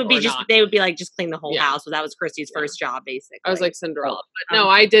me. They would be like, just clean the whole house. So that was Christy's first job, basically. I was like Cinderella. But no,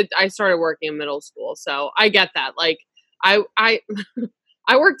 I started working in middle school. So I get that. Like I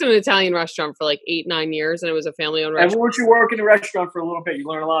worked in an Italian restaurant for like 8-9 years, and it was a family-owned restaurant. And once you work in a restaurant for a little bit, you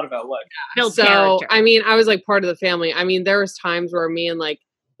learn a lot about life. Build so, character. I mean, I was like part of the family. I mean, there was times where me and like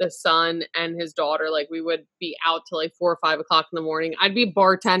the son and his daughter, like we would be out till like 4 or 5 o'clock in the morning. I'd be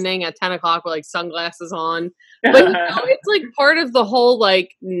bartending at 10 o'clock with like sunglasses on. But it's like part of the whole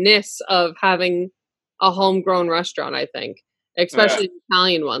like ness of having a homegrown restaurant, I think, especially the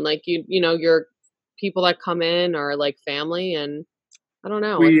Italian one. Like your people that come in are like family, and I don't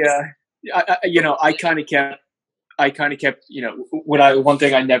know. I kind of kept, one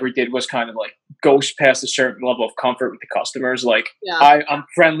thing I never did was kind of like go past a certain level of comfort with the customers. Like I'm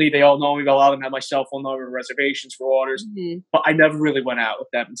friendly. They all know me. A lot of them have my cell phone number, reservations for orders, but I never really went out with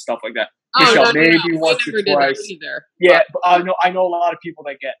them and stuff like that. Michelle, maybe once or twice. Yeah, but I know a lot of people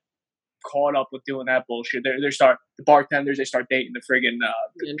that get caught up with doing that bullshit. The bartenders, they start dating the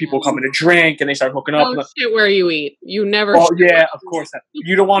friggin' people coming to drink, and they start hooking up. Don't shit where you eat. You never. Oh yeah, of course.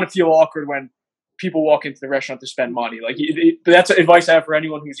 You don't want to feel awkward when people walk into the restaurant to spend money. Like that's advice I have for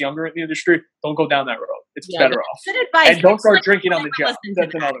anyone who's younger in the industry. Don't go down that road. It's better off. Good advice. And don't start drinking on the job.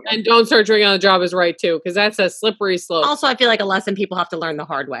 That's another one. And don't start drinking on the job is right too, because that's a slippery slope. Also, I feel like a lesson people have to learn the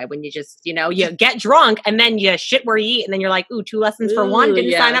hard way when you just, you get drunk and then you shit where you eat, and then you're like, ooh, 2 lessons for one.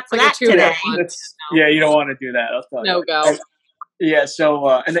 Didn't sign up for that today. Yeah, you don't want to do that. I'll tell you. No go. Yeah. So,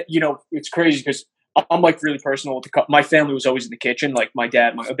 and then, it's crazy because I'm like really personal with my family was always in the kitchen. Like my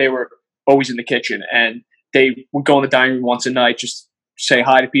dad, they were always in the kitchen, and they would go in the dining room once a night, just say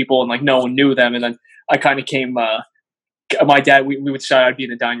hi to people, and like no one knew them. And then I kind of came, my dad, we would decide I'd be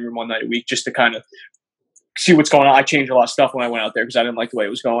in the dining room one night a week just to kind of see what's going on. I changed a lot of stuff when I went out there because I didn't like the way it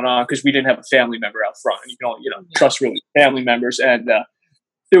was going on, because we didn't have a family member out front. And you can only, trust really family members. And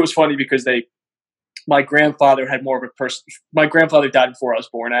it was funny because my grandfather had more of a person. My grandfather died before I was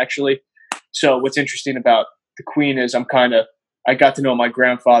born, actually. So what's interesting about the Queen is I got to know my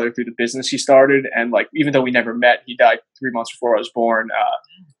grandfather through the business he started. And like, even though we never met, he died 3 months before I was born.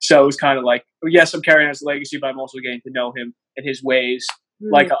 So it was kind of like, yes, I'm carrying on his legacy, but I'm also getting to know him and his ways.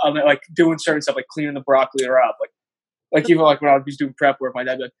 Like, I'm like doing certain stuff, like cleaning the broccoli up. Like even like when I was doing prep work, my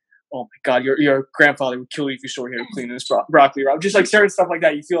dad would be like, oh my God, your grandfather would kill you if you saw here cleaning this broccoli up. Just like certain stuff like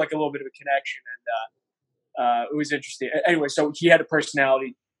that. You feel like a little bit of a connection. And it was interesting. Anyway, so he had a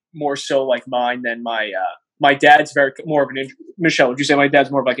personality more so like mine than my dad's more of an Michelle, would you say my dad's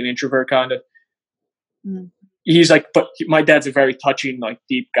more of like an introvert kind of? He's like, but my dad's a very touching, like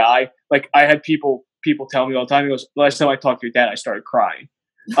deep guy. Like I had people tell me all the time. He goes, last time I talked to your dad, I started crying.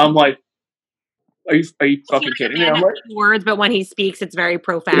 I'm like, are you fucking kidding me? I'm like, words, but when he speaks, it's very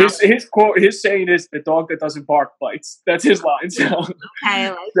profound. His quote, his saying is, "The dog that doesn't bark bites." That's his line. So, okay, I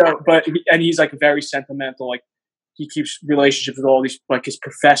like that. And he's like very sentimental. Like he keeps relationships with all these like his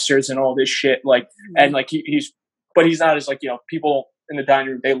professors and all this shit. Like and like he's not as like people in the dining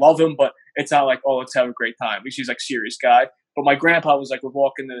room, they love him, but it's not like, oh, let's have a great time. He's like a serious guy. But my grandpa was like, would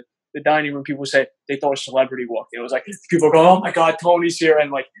walk in the dining room, people would say they thought a celebrity walked in. It was like people go, oh my God, Tony's here,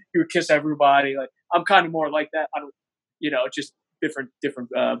 and like he would kiss everybody. Like I'm kind of more like that. I don't, just different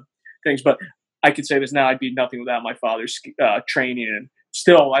things. But I could say this now: I'd be nothing without my father's training, and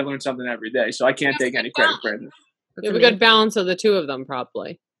still I learn something every day. So I can't take any credit for it. You have a good balance of the two of them,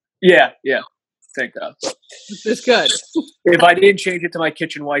 probably. Yeah. Thank God. It's good. If I didn't change it to my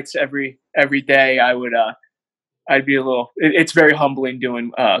kitchen whites every day, I I'd be a little. It's very humbling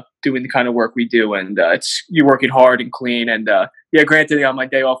doing the kind of work we do, and you're working hard and clean. And yeah, granted, on my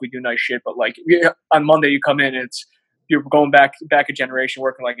day off we do nice shit, but like on Monday you come in and you're going back a generation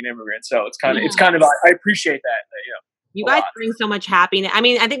working like an immigrant. So it's kind of I appreciate that. You guys bring so much happiness. I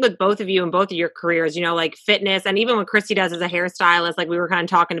mean, I think with both of you and both of your careers, like fitness, and even what Christy does as a hairstylist, like we were kind of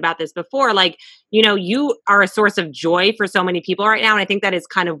talking about this before, like, you are a source of joy for so many people right now. And I think that is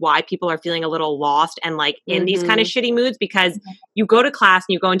kind of why people are feeling a little lost and like in these kind of shitty moods, because you go to class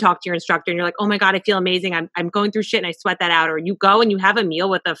and you go and talk to your instructor and you're like, oh my God, I feel amazing. I'm going through shit and I sweat that out. Or you go and you have a meal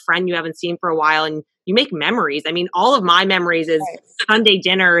with a friend you haven't seen for a while and you make memories. I mean, all of my memories is Sunday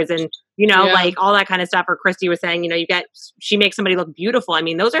dinners and like all that kind of stuff. Or Christy was saying, she makes somebody look beautiful. I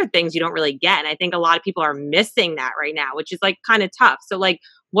mean, those are things you don't really get. And I think a lot of people are missing that right now, which is like kind of tough. So like,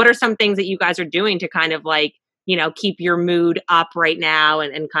 what are some things that you guys are doing to kind of like, keep your mood up right now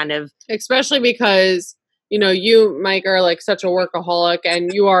and kind of. Especially because, you, Mike, are like such a workaholic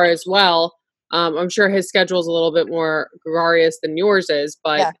and you are as well. I'm sure his schedule is a little bit more gregarious than yours is,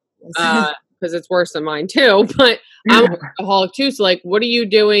 but because it's worse than mine too. But I'm a workaholic too. So like, what are you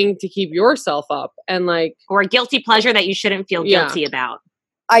doing to keep yourself up? And like, or a guilty pleasure that you shouldn't feel guilty about?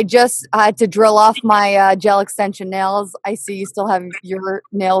 I just had to drill off my gel extension nails. I see you still have your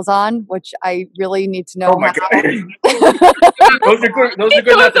nails on, which I really need to know. Oh my God. Those are good. Those are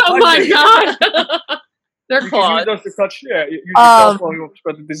good. Not to oh my God. They're clawed. Use those to touch. Yeah, use yourself while you won't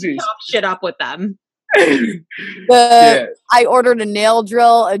spread the disease. Shit up with them. I ordered a nail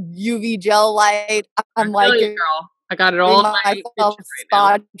drill, a UV gel light. I'm like, girl, I got it all. Myself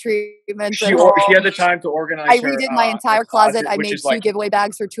spa treatments. She had the time to organize. I redid my entire closet. I made 2 giveaway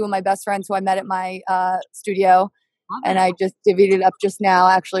bags for 2 of my best friends who I met at my studio, and I just divvied it up just now.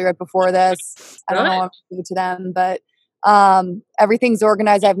 Actually, right before this, I don't know what to do to them, but everything's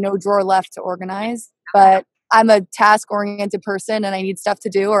organized. I have no drawer left to organize, but I'm a task-oriented person, and I need stuff to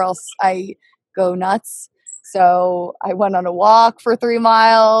do, or else I go nuts. So I went on a walk for 3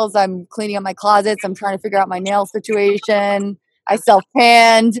 miles. I'm cleaning up my closets. I'm trying to figure out my nail situation. I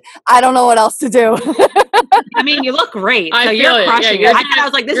self-panned. I don't know what else to do. I mean, you look great. So you're crushing it. I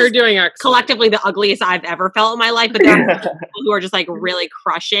was like, this is doing collectively the ugliest I've ever felt in my life. But there are people who are just like really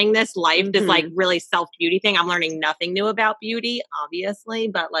crushing this life, this like really self-beauty thing. I'm learning nothing new about beauty, obviously,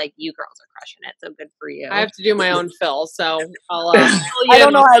 but like you girls are crushing it. So good for you. I have to do my own fill. So I'll I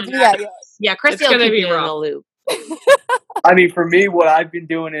don't know how to do that yet. Yeah, Christy will keep you in the loop. I mean, for me, what I've been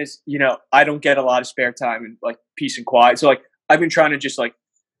doing is, I don't get a lot of spare time and like peace and quiet. So like, I've been trying to just like,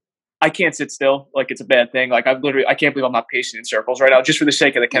 I can't sit still. Like it's a bad thing. Like I can't believe I'm not pacing in circles right now just for the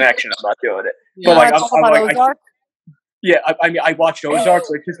sake of the connection. I'm not doing it. Yeah. But like, I mean, I watched Ozark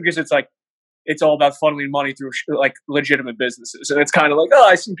like, just because it's like, it's all about funneling money through like legitimate businesses, and it's kind of like, oh,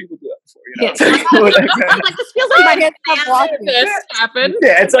 I've seen people do that before, This feels like this happened.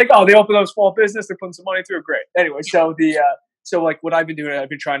 Yeah, it's like, oh, they open up a small business, they're putting some money through. Great. Anyway, so so like what I've been doing, I've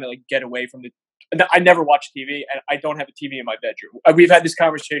been trying to like get away from I never watch TV, and I don't have a TV in my bedroom. We've had this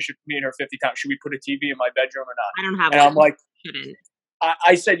conversation, me and her, 50 times. Should we put a TV in my bedroom or not? I don't have. And I'm like,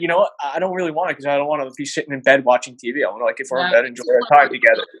 I said, you know what? I don't really want it because I don't want to be sitting in bed watching TV. I want to like if we're in bed, enjoy our time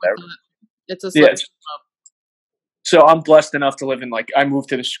together. It's a So I'm blessed enough to live in I moved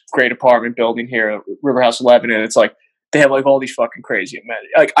to this great apartment building here at River House 11, and it's like they have like all these fucking crazy amenities.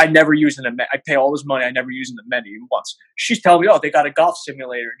 Like I never use an amenity. I pay all this money. I never use an amenity once. She's telling me, oh, they got a golf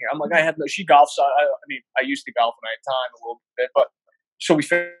simulator in here. I'm like, I have no. She golfs. I mean, I used to golf when I had time a little bit, but so we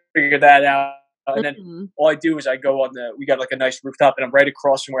figured that out. And then all I do is I go on we got like a nice rooftop, and I'm right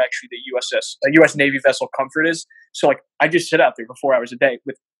across from where actually the U.S. Navy vessel Comfort is. So like I just sit out there for 4 hours a day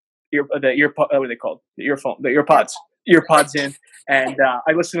with what are they called? The earpods in, and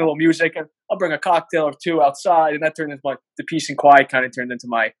I listen to a little music, and I'll bring a cocktail or 2 outside, and that turned into the peace and quiet kind of turned into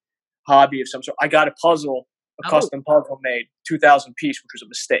my hobby of some sort. I got a custom puzzle made, 2,000 piece, which was a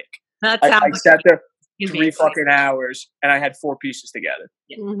mistake. I sat there 3 fucking hours, and I had 4 pieces together.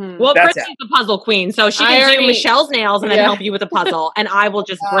 Yeah. Well, Christy's the puzzle queen, so she can do Michelle's nails and then help you with the puzzle, and I will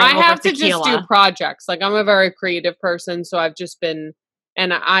just bring over have to tequila. Just do projects. Like I'm a very creative person, so I've just been.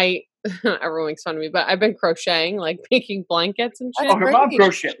 And everyone makes fun of me, but I've been crocheting, like making blankets and shit. Oh, her mom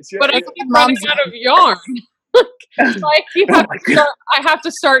crochets. Yeah. But I keep running out of yarn. So I have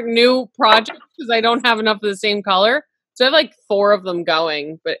to start new projects because I don't have enough of the same color. So I have like 4 of them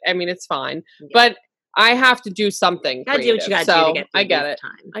going, but I mean, it's fine. Yeah. But I have to do something. Gotta do what you gotta do to get through I get it.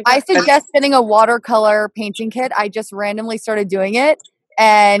 I suggest getting a watercolor painting kit. I just randomly started doing it,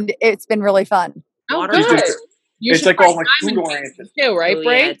 and it's been really fun. Oh, good. It's like all like food oriented too, right,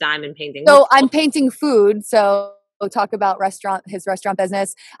 Bray? Yeah, diamond painting. So I'm painting food. So we'll talk about his restaurant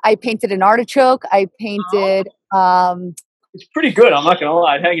business. I painted an artichoke. I painted It's pretty good. I'm not gonna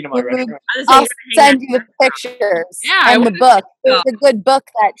lie. I'd hang it in my Food. restaurant. I'll send you the pictures Yeah, and the book. It was go. a good book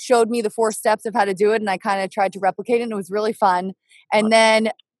that showed me the 4 steps of how to do it, and I kind of tried to replicate it, and it was really fun. And then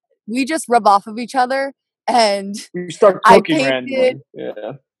we just rub off of each other, and You start I cooking randomly. painted,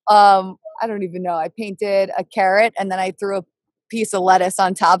 Yeah. I don't even know. I painted a carrot, and then I threw a piece of lettuce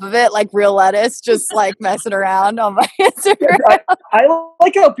on top of it, like real lettuce, just like messing around on my Instagram. I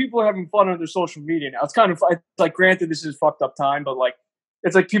like how people are having fun on their social media now. It's kind of it's like, granted, this is fucked up time, but like,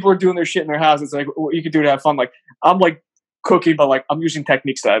 it's like people are doing their shit in their house. It's like what you could do to have fun. Like, I'm like cooking, but like I'm using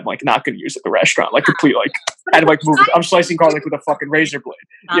techniques that I'm like not going to use at the restaurant. Like complete like I'd like move. I'm slicing garlic with a fucking razor blade.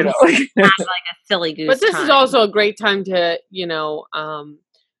 You know, Not like a silly goose. But this is time. also a great time to,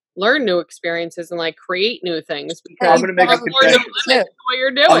 learn new experiences and like create new things because I'm gonna make a confession. what you're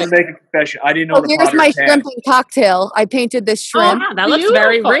I'm doing. gonna make a confession. I didn't know Oh, the here's Potter my pan. shrimp and cocktail. I painted this shrimp, Oh, that looks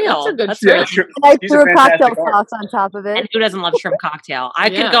very Beautiful. real. That's a good That's shrimp. Yeah, real. sure. and I He's threw a a cocktail fantastic sauce on top of it. And who doesn't love shrimp cocktail? I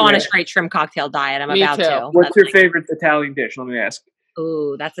Yeah. could go on a Yeah. straight shrimp cocktail diet. I'm Me about too. to. What's That's your like- favorite Italian dish? Let me ask.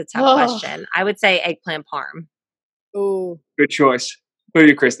 Ooh, that's a tough Oh. question. I would say eggplant parm. Ooh. Good choice. What are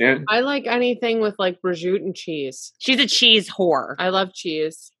you, Christian? I like anything with like prosciutto and cheese. She's a cheese whore. I love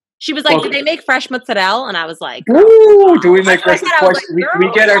cheese. She was like, Well- "Did they make fresh mozzarella?" And I was like, Ooh, do we make That's fresh? what I was like,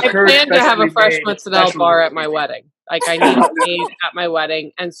 We get our I curd plan to have a specially fresh made, mozzarella specially bar made. at my wedding. Like I need made at my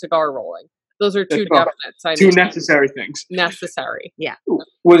wedding and cigar rolling. Those are two That's definites. I Two need. necessary things. Necessary.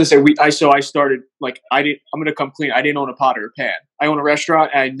 What did I say? I started like I'm gonna come clean. I didn't own a pot or a pan. I own a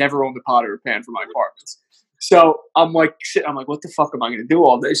restaurant and I never owned a pot or a pan for my apartments. So I'm like, what the fuck am I gonna do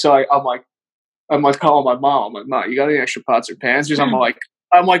all day? So I'm like calling my mom. I'm like, Mom, you got any extra pots or pans? Because I'm like,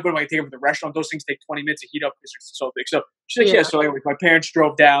 what am I taking for the restaurant? Those things take 20 minutes to heat up because it's so big. So she's like, Yeah. yeah. So anyway, my parents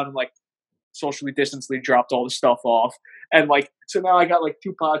drove down and like socially distancedly dropped all the stuff off. And like, so now I got like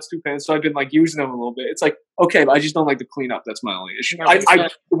 2 pots, 2 pans. So I've been like using them a little bit. It's like, okay, but I just don't like to clean up. That's my only issue. Yeah,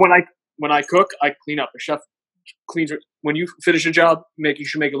 When I cook, I clean up. The chef cleans it. When you finish a job, you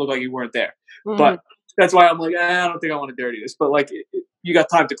should make it look like you weren't there. Mm-hmm. But that's why I'm like, I don't think I want to dirty this. But like, you got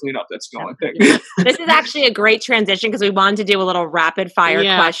time to clean up. That's the only thing. This is actually a great transition because we wanted to do a little rapid fire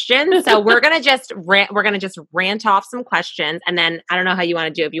Yeah. question. So we're gonna just rant off some questions, and then I don't know how you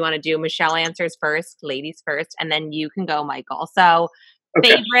want to do. If you want to do Michelle answers first, ladies first, and then you can go, Michael. So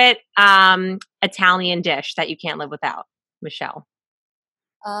Okay. favorite Italian dish that you can't live without, Michelle.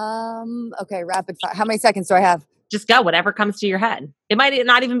 Okay, rapid fire. How many seconds do I have? Just go, whatever comes to your head. It might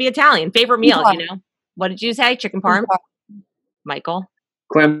not even be Italian. Favorite meal, you know? What did you say? Chicken parm? Michael?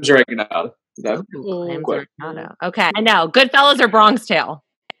 Clams or empanada. That, Ooh, clams quick. organado. Okay. I know. Goodfellas or Bronx Tale?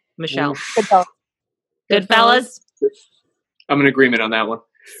 Michelle. Oof. Good though. Goodfellas? I'm in agreement on that one.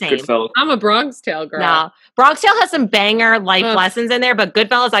 Same. Good fellow. I'm a Bronx Tale girl. No. Bronx Tale has some banger life Ugh. lessons in there, but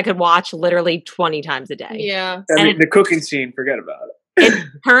Goodfellas I could watch literally 20 times a day. Yeah. I mean, And the cooking scene, forget about it.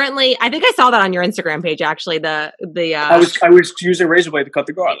 Currently, I think I saw that on your Instagram page actually. I was using a razor blade to cut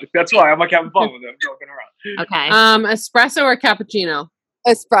the garlic. That's why I'm like having fun with it. I'm joking around. okay. Espresso or cappuccino?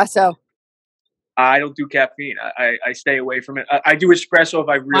 Espresso. I don't do caffeine. I stay away from it. I do espresso if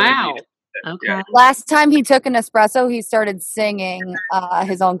I really Wow. need it. Okay. Yeah. Last time he took an espresso, he started singing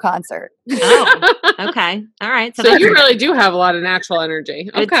his own concert. Oh, okay. All right. So, So that's you really do have a lot of natural energy.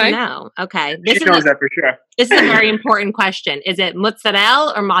 good to Okay. know. Okay. She knows that for sure. This is a very important question. Is it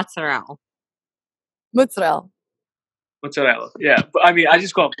mozzarella or mozzarella? Mozzarella. Mozzarella. Yeah. But I mean, I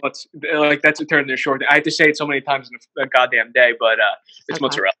just call it like that's a term they're short. I have to say it so many times in a goddamn day, but it's Okay.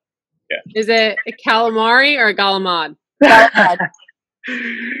 mozzarella. Is it a calamari or a galamad?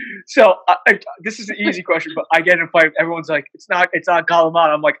 So this is an easy question, but I get in a fight. Everyone's like, it's not calamari.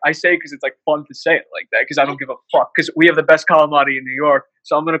 I'm like, I say because it's like fun to say it like that because I don't give a fuck because we have the best calamari in New York,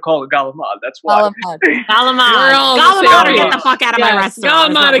 so I'm gonna call it galamad. That's why. Galamad. Galamad. We're all the same Galamad or get page. the fuck out of my Yes, restaurant.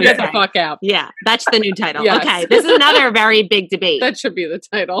 is what Galamad we to get the say. fuck out. Yeah, that's the new title. Yes. Okay, this is another very big debate. That should be the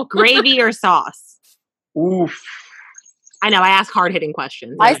title. Gravy or sauce? Oof. I know, I ask hard-hitting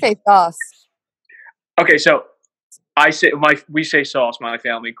questions. I say sauce. Okay, so we say sauce. My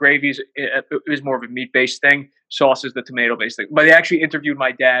family gravy is more of a meat-based thing. Sauce is the tomato-based thing. But they actually interviewed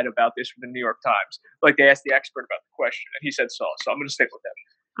my dad about this for the New York Times. Like they asked the expert about the question, and he said sauce. So I'm going to stick with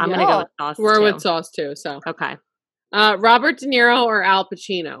that. I'm Yeah. going to go with sauce We're too. with sauce too. So, Okay. Robert De Niro or Al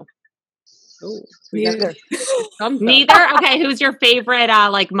Pacino? Ooh, we got Neither. something. Neither? Okay, who's your favorite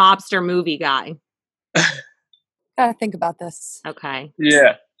like mobster movie guy? Gotta think about this. Okay.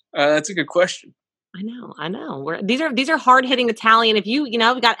 Yeah, that's a good question. I know. These are hard-hitting Italian. If you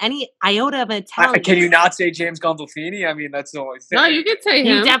got any iota of an Italian, Can you not say James Gandolfini? I mean, that's the only thing. No, you could say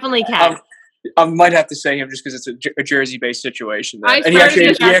You him. definitely can. I might have to say him just because it's a Jersey-based situation. I And he started actually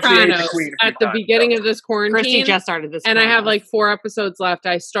The ate the Sopranos Queen a few at the times, beginning so. of this Christy quarantine, just started this, and I have Sopranos. like 4 episodes left.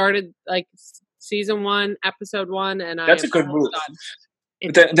 I started like season 1, episode 1, and That's I a good am move. done.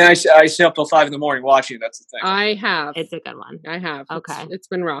 But then I stay up till 5 in the morning watching. That's the thing. I have. It's a good one. I have. Okay. It's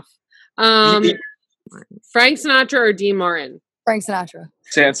been rough. You- Frank Sinatra or Dean Martin? Frank Sinatra.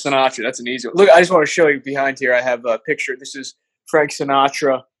 Sinatra. That's an easy one. Look, I just want to show you behind here. I have a picture. This is Frank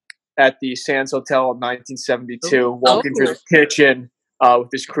Sinatra at the Sands Hotel in 1972, walking through the kitchen with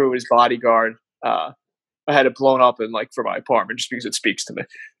his crew, his bodyguard. I had it blown up for my apartment just because it speaks to me.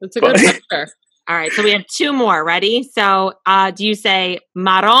 That's a good picture. All right, so we have 2 more. Ready? So, do you say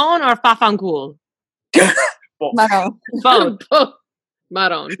marron or fafancool? No. Both.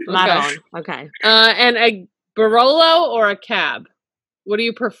 Maron. Okay. Marron. Okay. And a Barolo or a cab? What do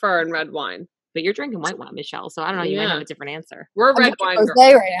you prefer in red wine? But you're drinking white wine, Michelle, so I don't know. You might have a different answer. We're I'm red drinking wine girls.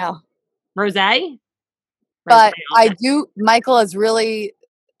 rosé right now. Rosé? But Rosé, I okay. do. Michael has really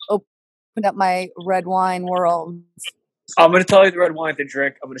opened up my red wine world. I'm going to tell you the red wine to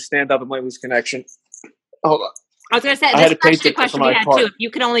drink. I'm going to stand up. I might lose connection. Hold on. I was going to say, I had this to pay is actually a for question my we had part. too. If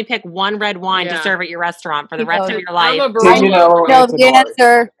you could only pick one red wine to Yeah. serve at your restaurant for the He rest of knows. your life, I'm a I Barolo. know the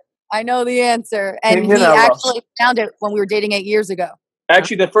answer. I know the answer. And he Tinghinello. actually found it when we were dating 8 years ago.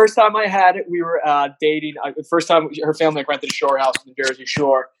 Actually, the first time I had it, we were dating. The first time her family rented a shore house in the Jersey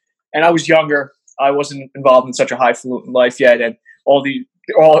Shore, and I was younger. I wasn't involved in such a highfalutin life yet, and all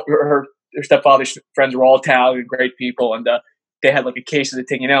her stepfather's friends were all Italian, great people, and they had like a case of the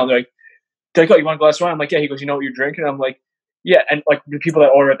Tinghinello. They're like, "Oh, you want a glass of wine?" I'm like, "Yeah." He goes, "You know what you're drinking?" I'm like, "Yeah." And like the people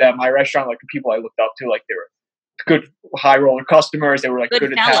that ordered at my restaurant, like the people I looked up to, like they were good high roller customers. They were like Good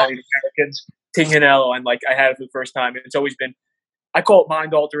good fellas. Italian Americans. Tinghinello, and like I had it for the first time, and it's always been. I call it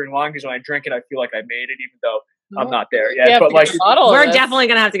mind altering wine because when I drink it, I feel like I made it, even though I'm not there yet. Yeah, But like, we're definitely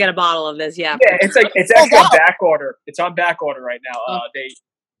going to have to get a bottle of this. Yeah. yeah, it's actually on back order. It's on back order right now.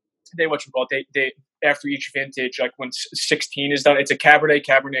 They what you call it? They after each vintage, like when 16 is done, it's a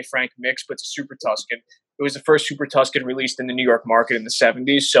Cabernet Franc mix, but it's a Super Tuscan. It was the first Super Tuscan released in the New York market in the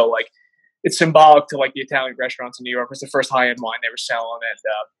 70s. So like, it's symbolic to like the Italian restaurants in New York. It was the first high end wine they were selling,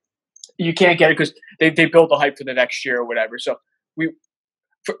 and you can't get it because they built the hype for the next year or whatever. So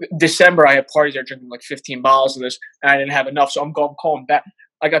for December, I had parties that are drinking like 15 bottles of this, and I didn't have enough. So I'm calling back.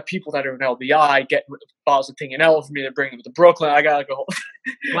 I got people that are in LBI getting bottles of Tinghinello for me to bring them to Brooklyn. I got like a whole.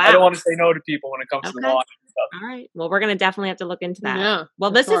 Wow. I don't want to say no to people when it comes to the wine and stuff. All right. Well, we're going to definitely have to look into that. Yeah,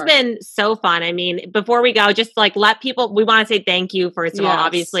 well, for this has sure. been so fun. I mean, before we go, just like let people, we want to say thank you, first of all. Yes.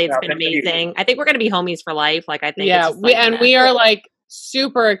 Obviously, it's Yeah, been thank you. amazing. I think we're going to be homies for life. Like, I think Yeah, it's just, like, we are like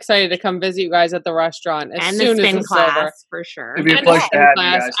super excited to come visit you guys at the restaurant as and soon the as spin it's class over. for sure. It'd be a And pleasure the to have you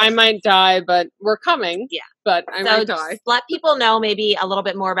class. guys. I might die, but we're coming. Yeah. But I So might just die. let people know maybe a little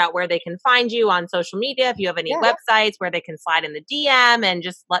bit more about where they can find you on social media. If you have any Yeah. websites where they can slide in the DM, and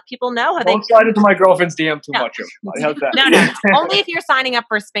just let people know how Don't slide into my girlfriend's DM too No. much. Everybody. How's that? No. Only if you're signing up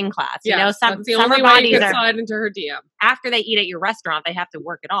for a spin class. You know, Yes, some that's the summer only way you bodies can are slide into her DM. after they eat at your restaurant, they have to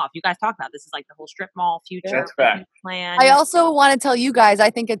work it off. You guys talk about this is like the whole strip mall future That's fact. business plan. I also want to tell you guys, I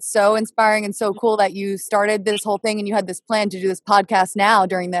think it's so inspiring and so cool that you started this whole thing and you had this plan to do this podcast now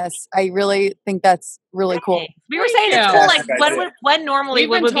during this. I really think that's really cool. We were saying it's Thank cool. you. Like Fantastic when normally We've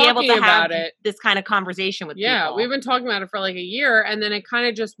would been we be able to talking have about it. this kind of conversation with Yeah, people? we've been talking about it for like a year, and then it kind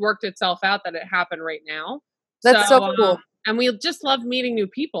of just worked itself out that it happened right now. That's so cool. And we just love meeting new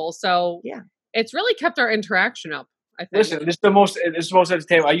people. So Yeah. it's really kept our interaction up, I think. Listen, this is the most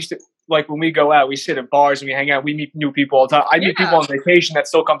entertainment. I used to like when we go out, we sit at bars and we hang out. We meet new people all the time. I meet Yeah. people on vacation that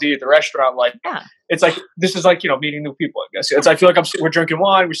still come to eat at the restaurant. Like, Yeah. it's like this is like meeting new people. I guess I feel like we're drinking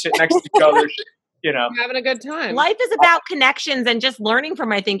wine. We're sitting next to each other. We're having a good time. Life is about connections and just learning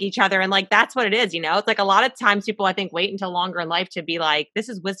from, I think, each other. And like, that's what it is, It's like a lot of times people, I think, wait until longer in life to be like, this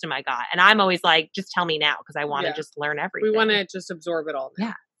is wisdom I got. And I'm always like, just tell me now because I want to Yeah. just learn everything. We want to just absorb it all.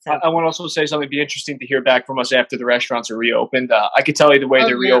 Yeah. So, I want to also say something. It'd be interesting to hear back from us after the restaurants are reopened. I could tell you the way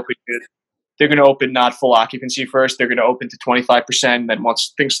they're reopening it. They're going to open not full occupancy first. They're going to open to 25%. Then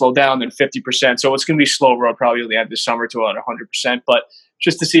once things slow down, then 50%. So it's going to be slow road probably at the end of the summer to about 100%. But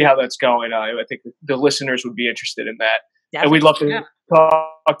just to see how that's going, I think the listeners would be interested in that. And we'd love to talk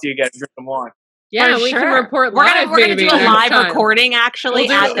to you again and drink some wine. Yeah, For we sure. can report we're live. gonna maybe do a next live time. recording actually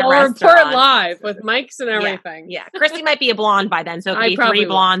at the we'll restaurant. report live with mics and everything. Yeah. Christy might be a blonde by then, so it could I be probably three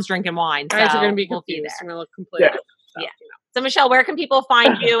will. blondes drinking wine. Guys so are going to be we'll confused. there. They're going to look completely Yeah. stuff, Yeah. So Michelle, where can people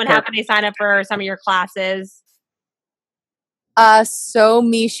find you and how can they sign up for some of your classes? So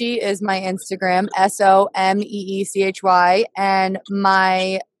Mishi is my Instagram, SOMEECHY, and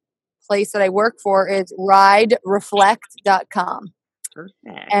my place that I work for is ridereflect.com.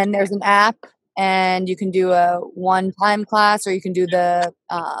 Perfect. And there's an app, and you can do a one-time class, or you can do the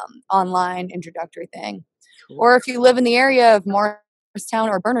online introductory thing. Or if you live in the area of Morristown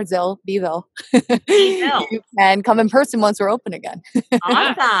or Bernardsville, Beeville, you can come in person once we're open again.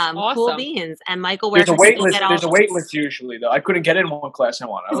 Awesome. Cool Awesome. beans. And Michael, where There's a can wait people list. get all There's a wait list usually though. I couldn't get in one class I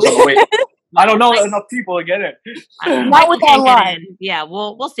wanted. I was on the wait. I don't know enough people to get in. Not with can't get online. in. Yeah,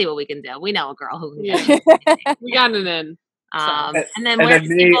 we'll see what we can do. We know a girl who can get Yeah. We got it in. and then and where then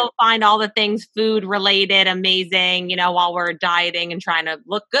can people find all the things food related, amazing, while we're dieting and trying to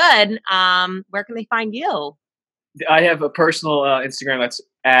look good? Where can they find you? I have a personal Instagram that's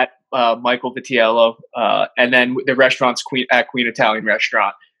at Michael Vitiello, and then the restaurant's Queen Italian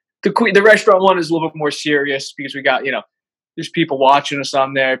Restaurant. The restaurant one is a little bit more serious because we got there's people watching us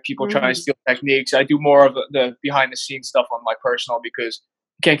on there, people trying to steal techniques. I do more of the behind the scenes stuff on my personal because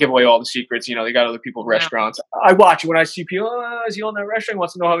you can't give away all the secrets. They got other people restaurants. I watch it when I see people. Is he on that restaurant? He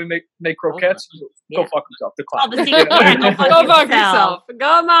wants to know how we make croquettes. Go fuck yourself. All Decline. the secrets. Go fuck yourself. Go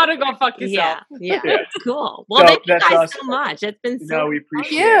out and go fuck yourself. Yeah. Yeah. Cool. Well, So thank you that's guys us. so much. It's been so We fun.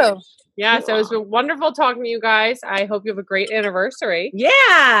 appreciate you. Yeah, so it's been wonderful talking to you guys. I hope you have a great anniversary.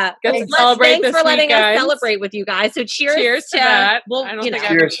 Yeah. Get to Let's- celebrate Thanks this for letting weekend. us celebrate with you guys. So cheers to that. Well, I don't think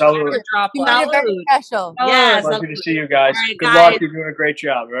Cheers, salud. drop You left. made it very special. Yes. Pleasure to see you guys. All right, Good guys. luck. You're doing a great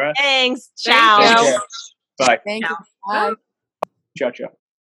job. All right. Thanks. Thank Ciao. you. Take care. Bye. Thank you. Ciao. Bye. Ciao, ciao.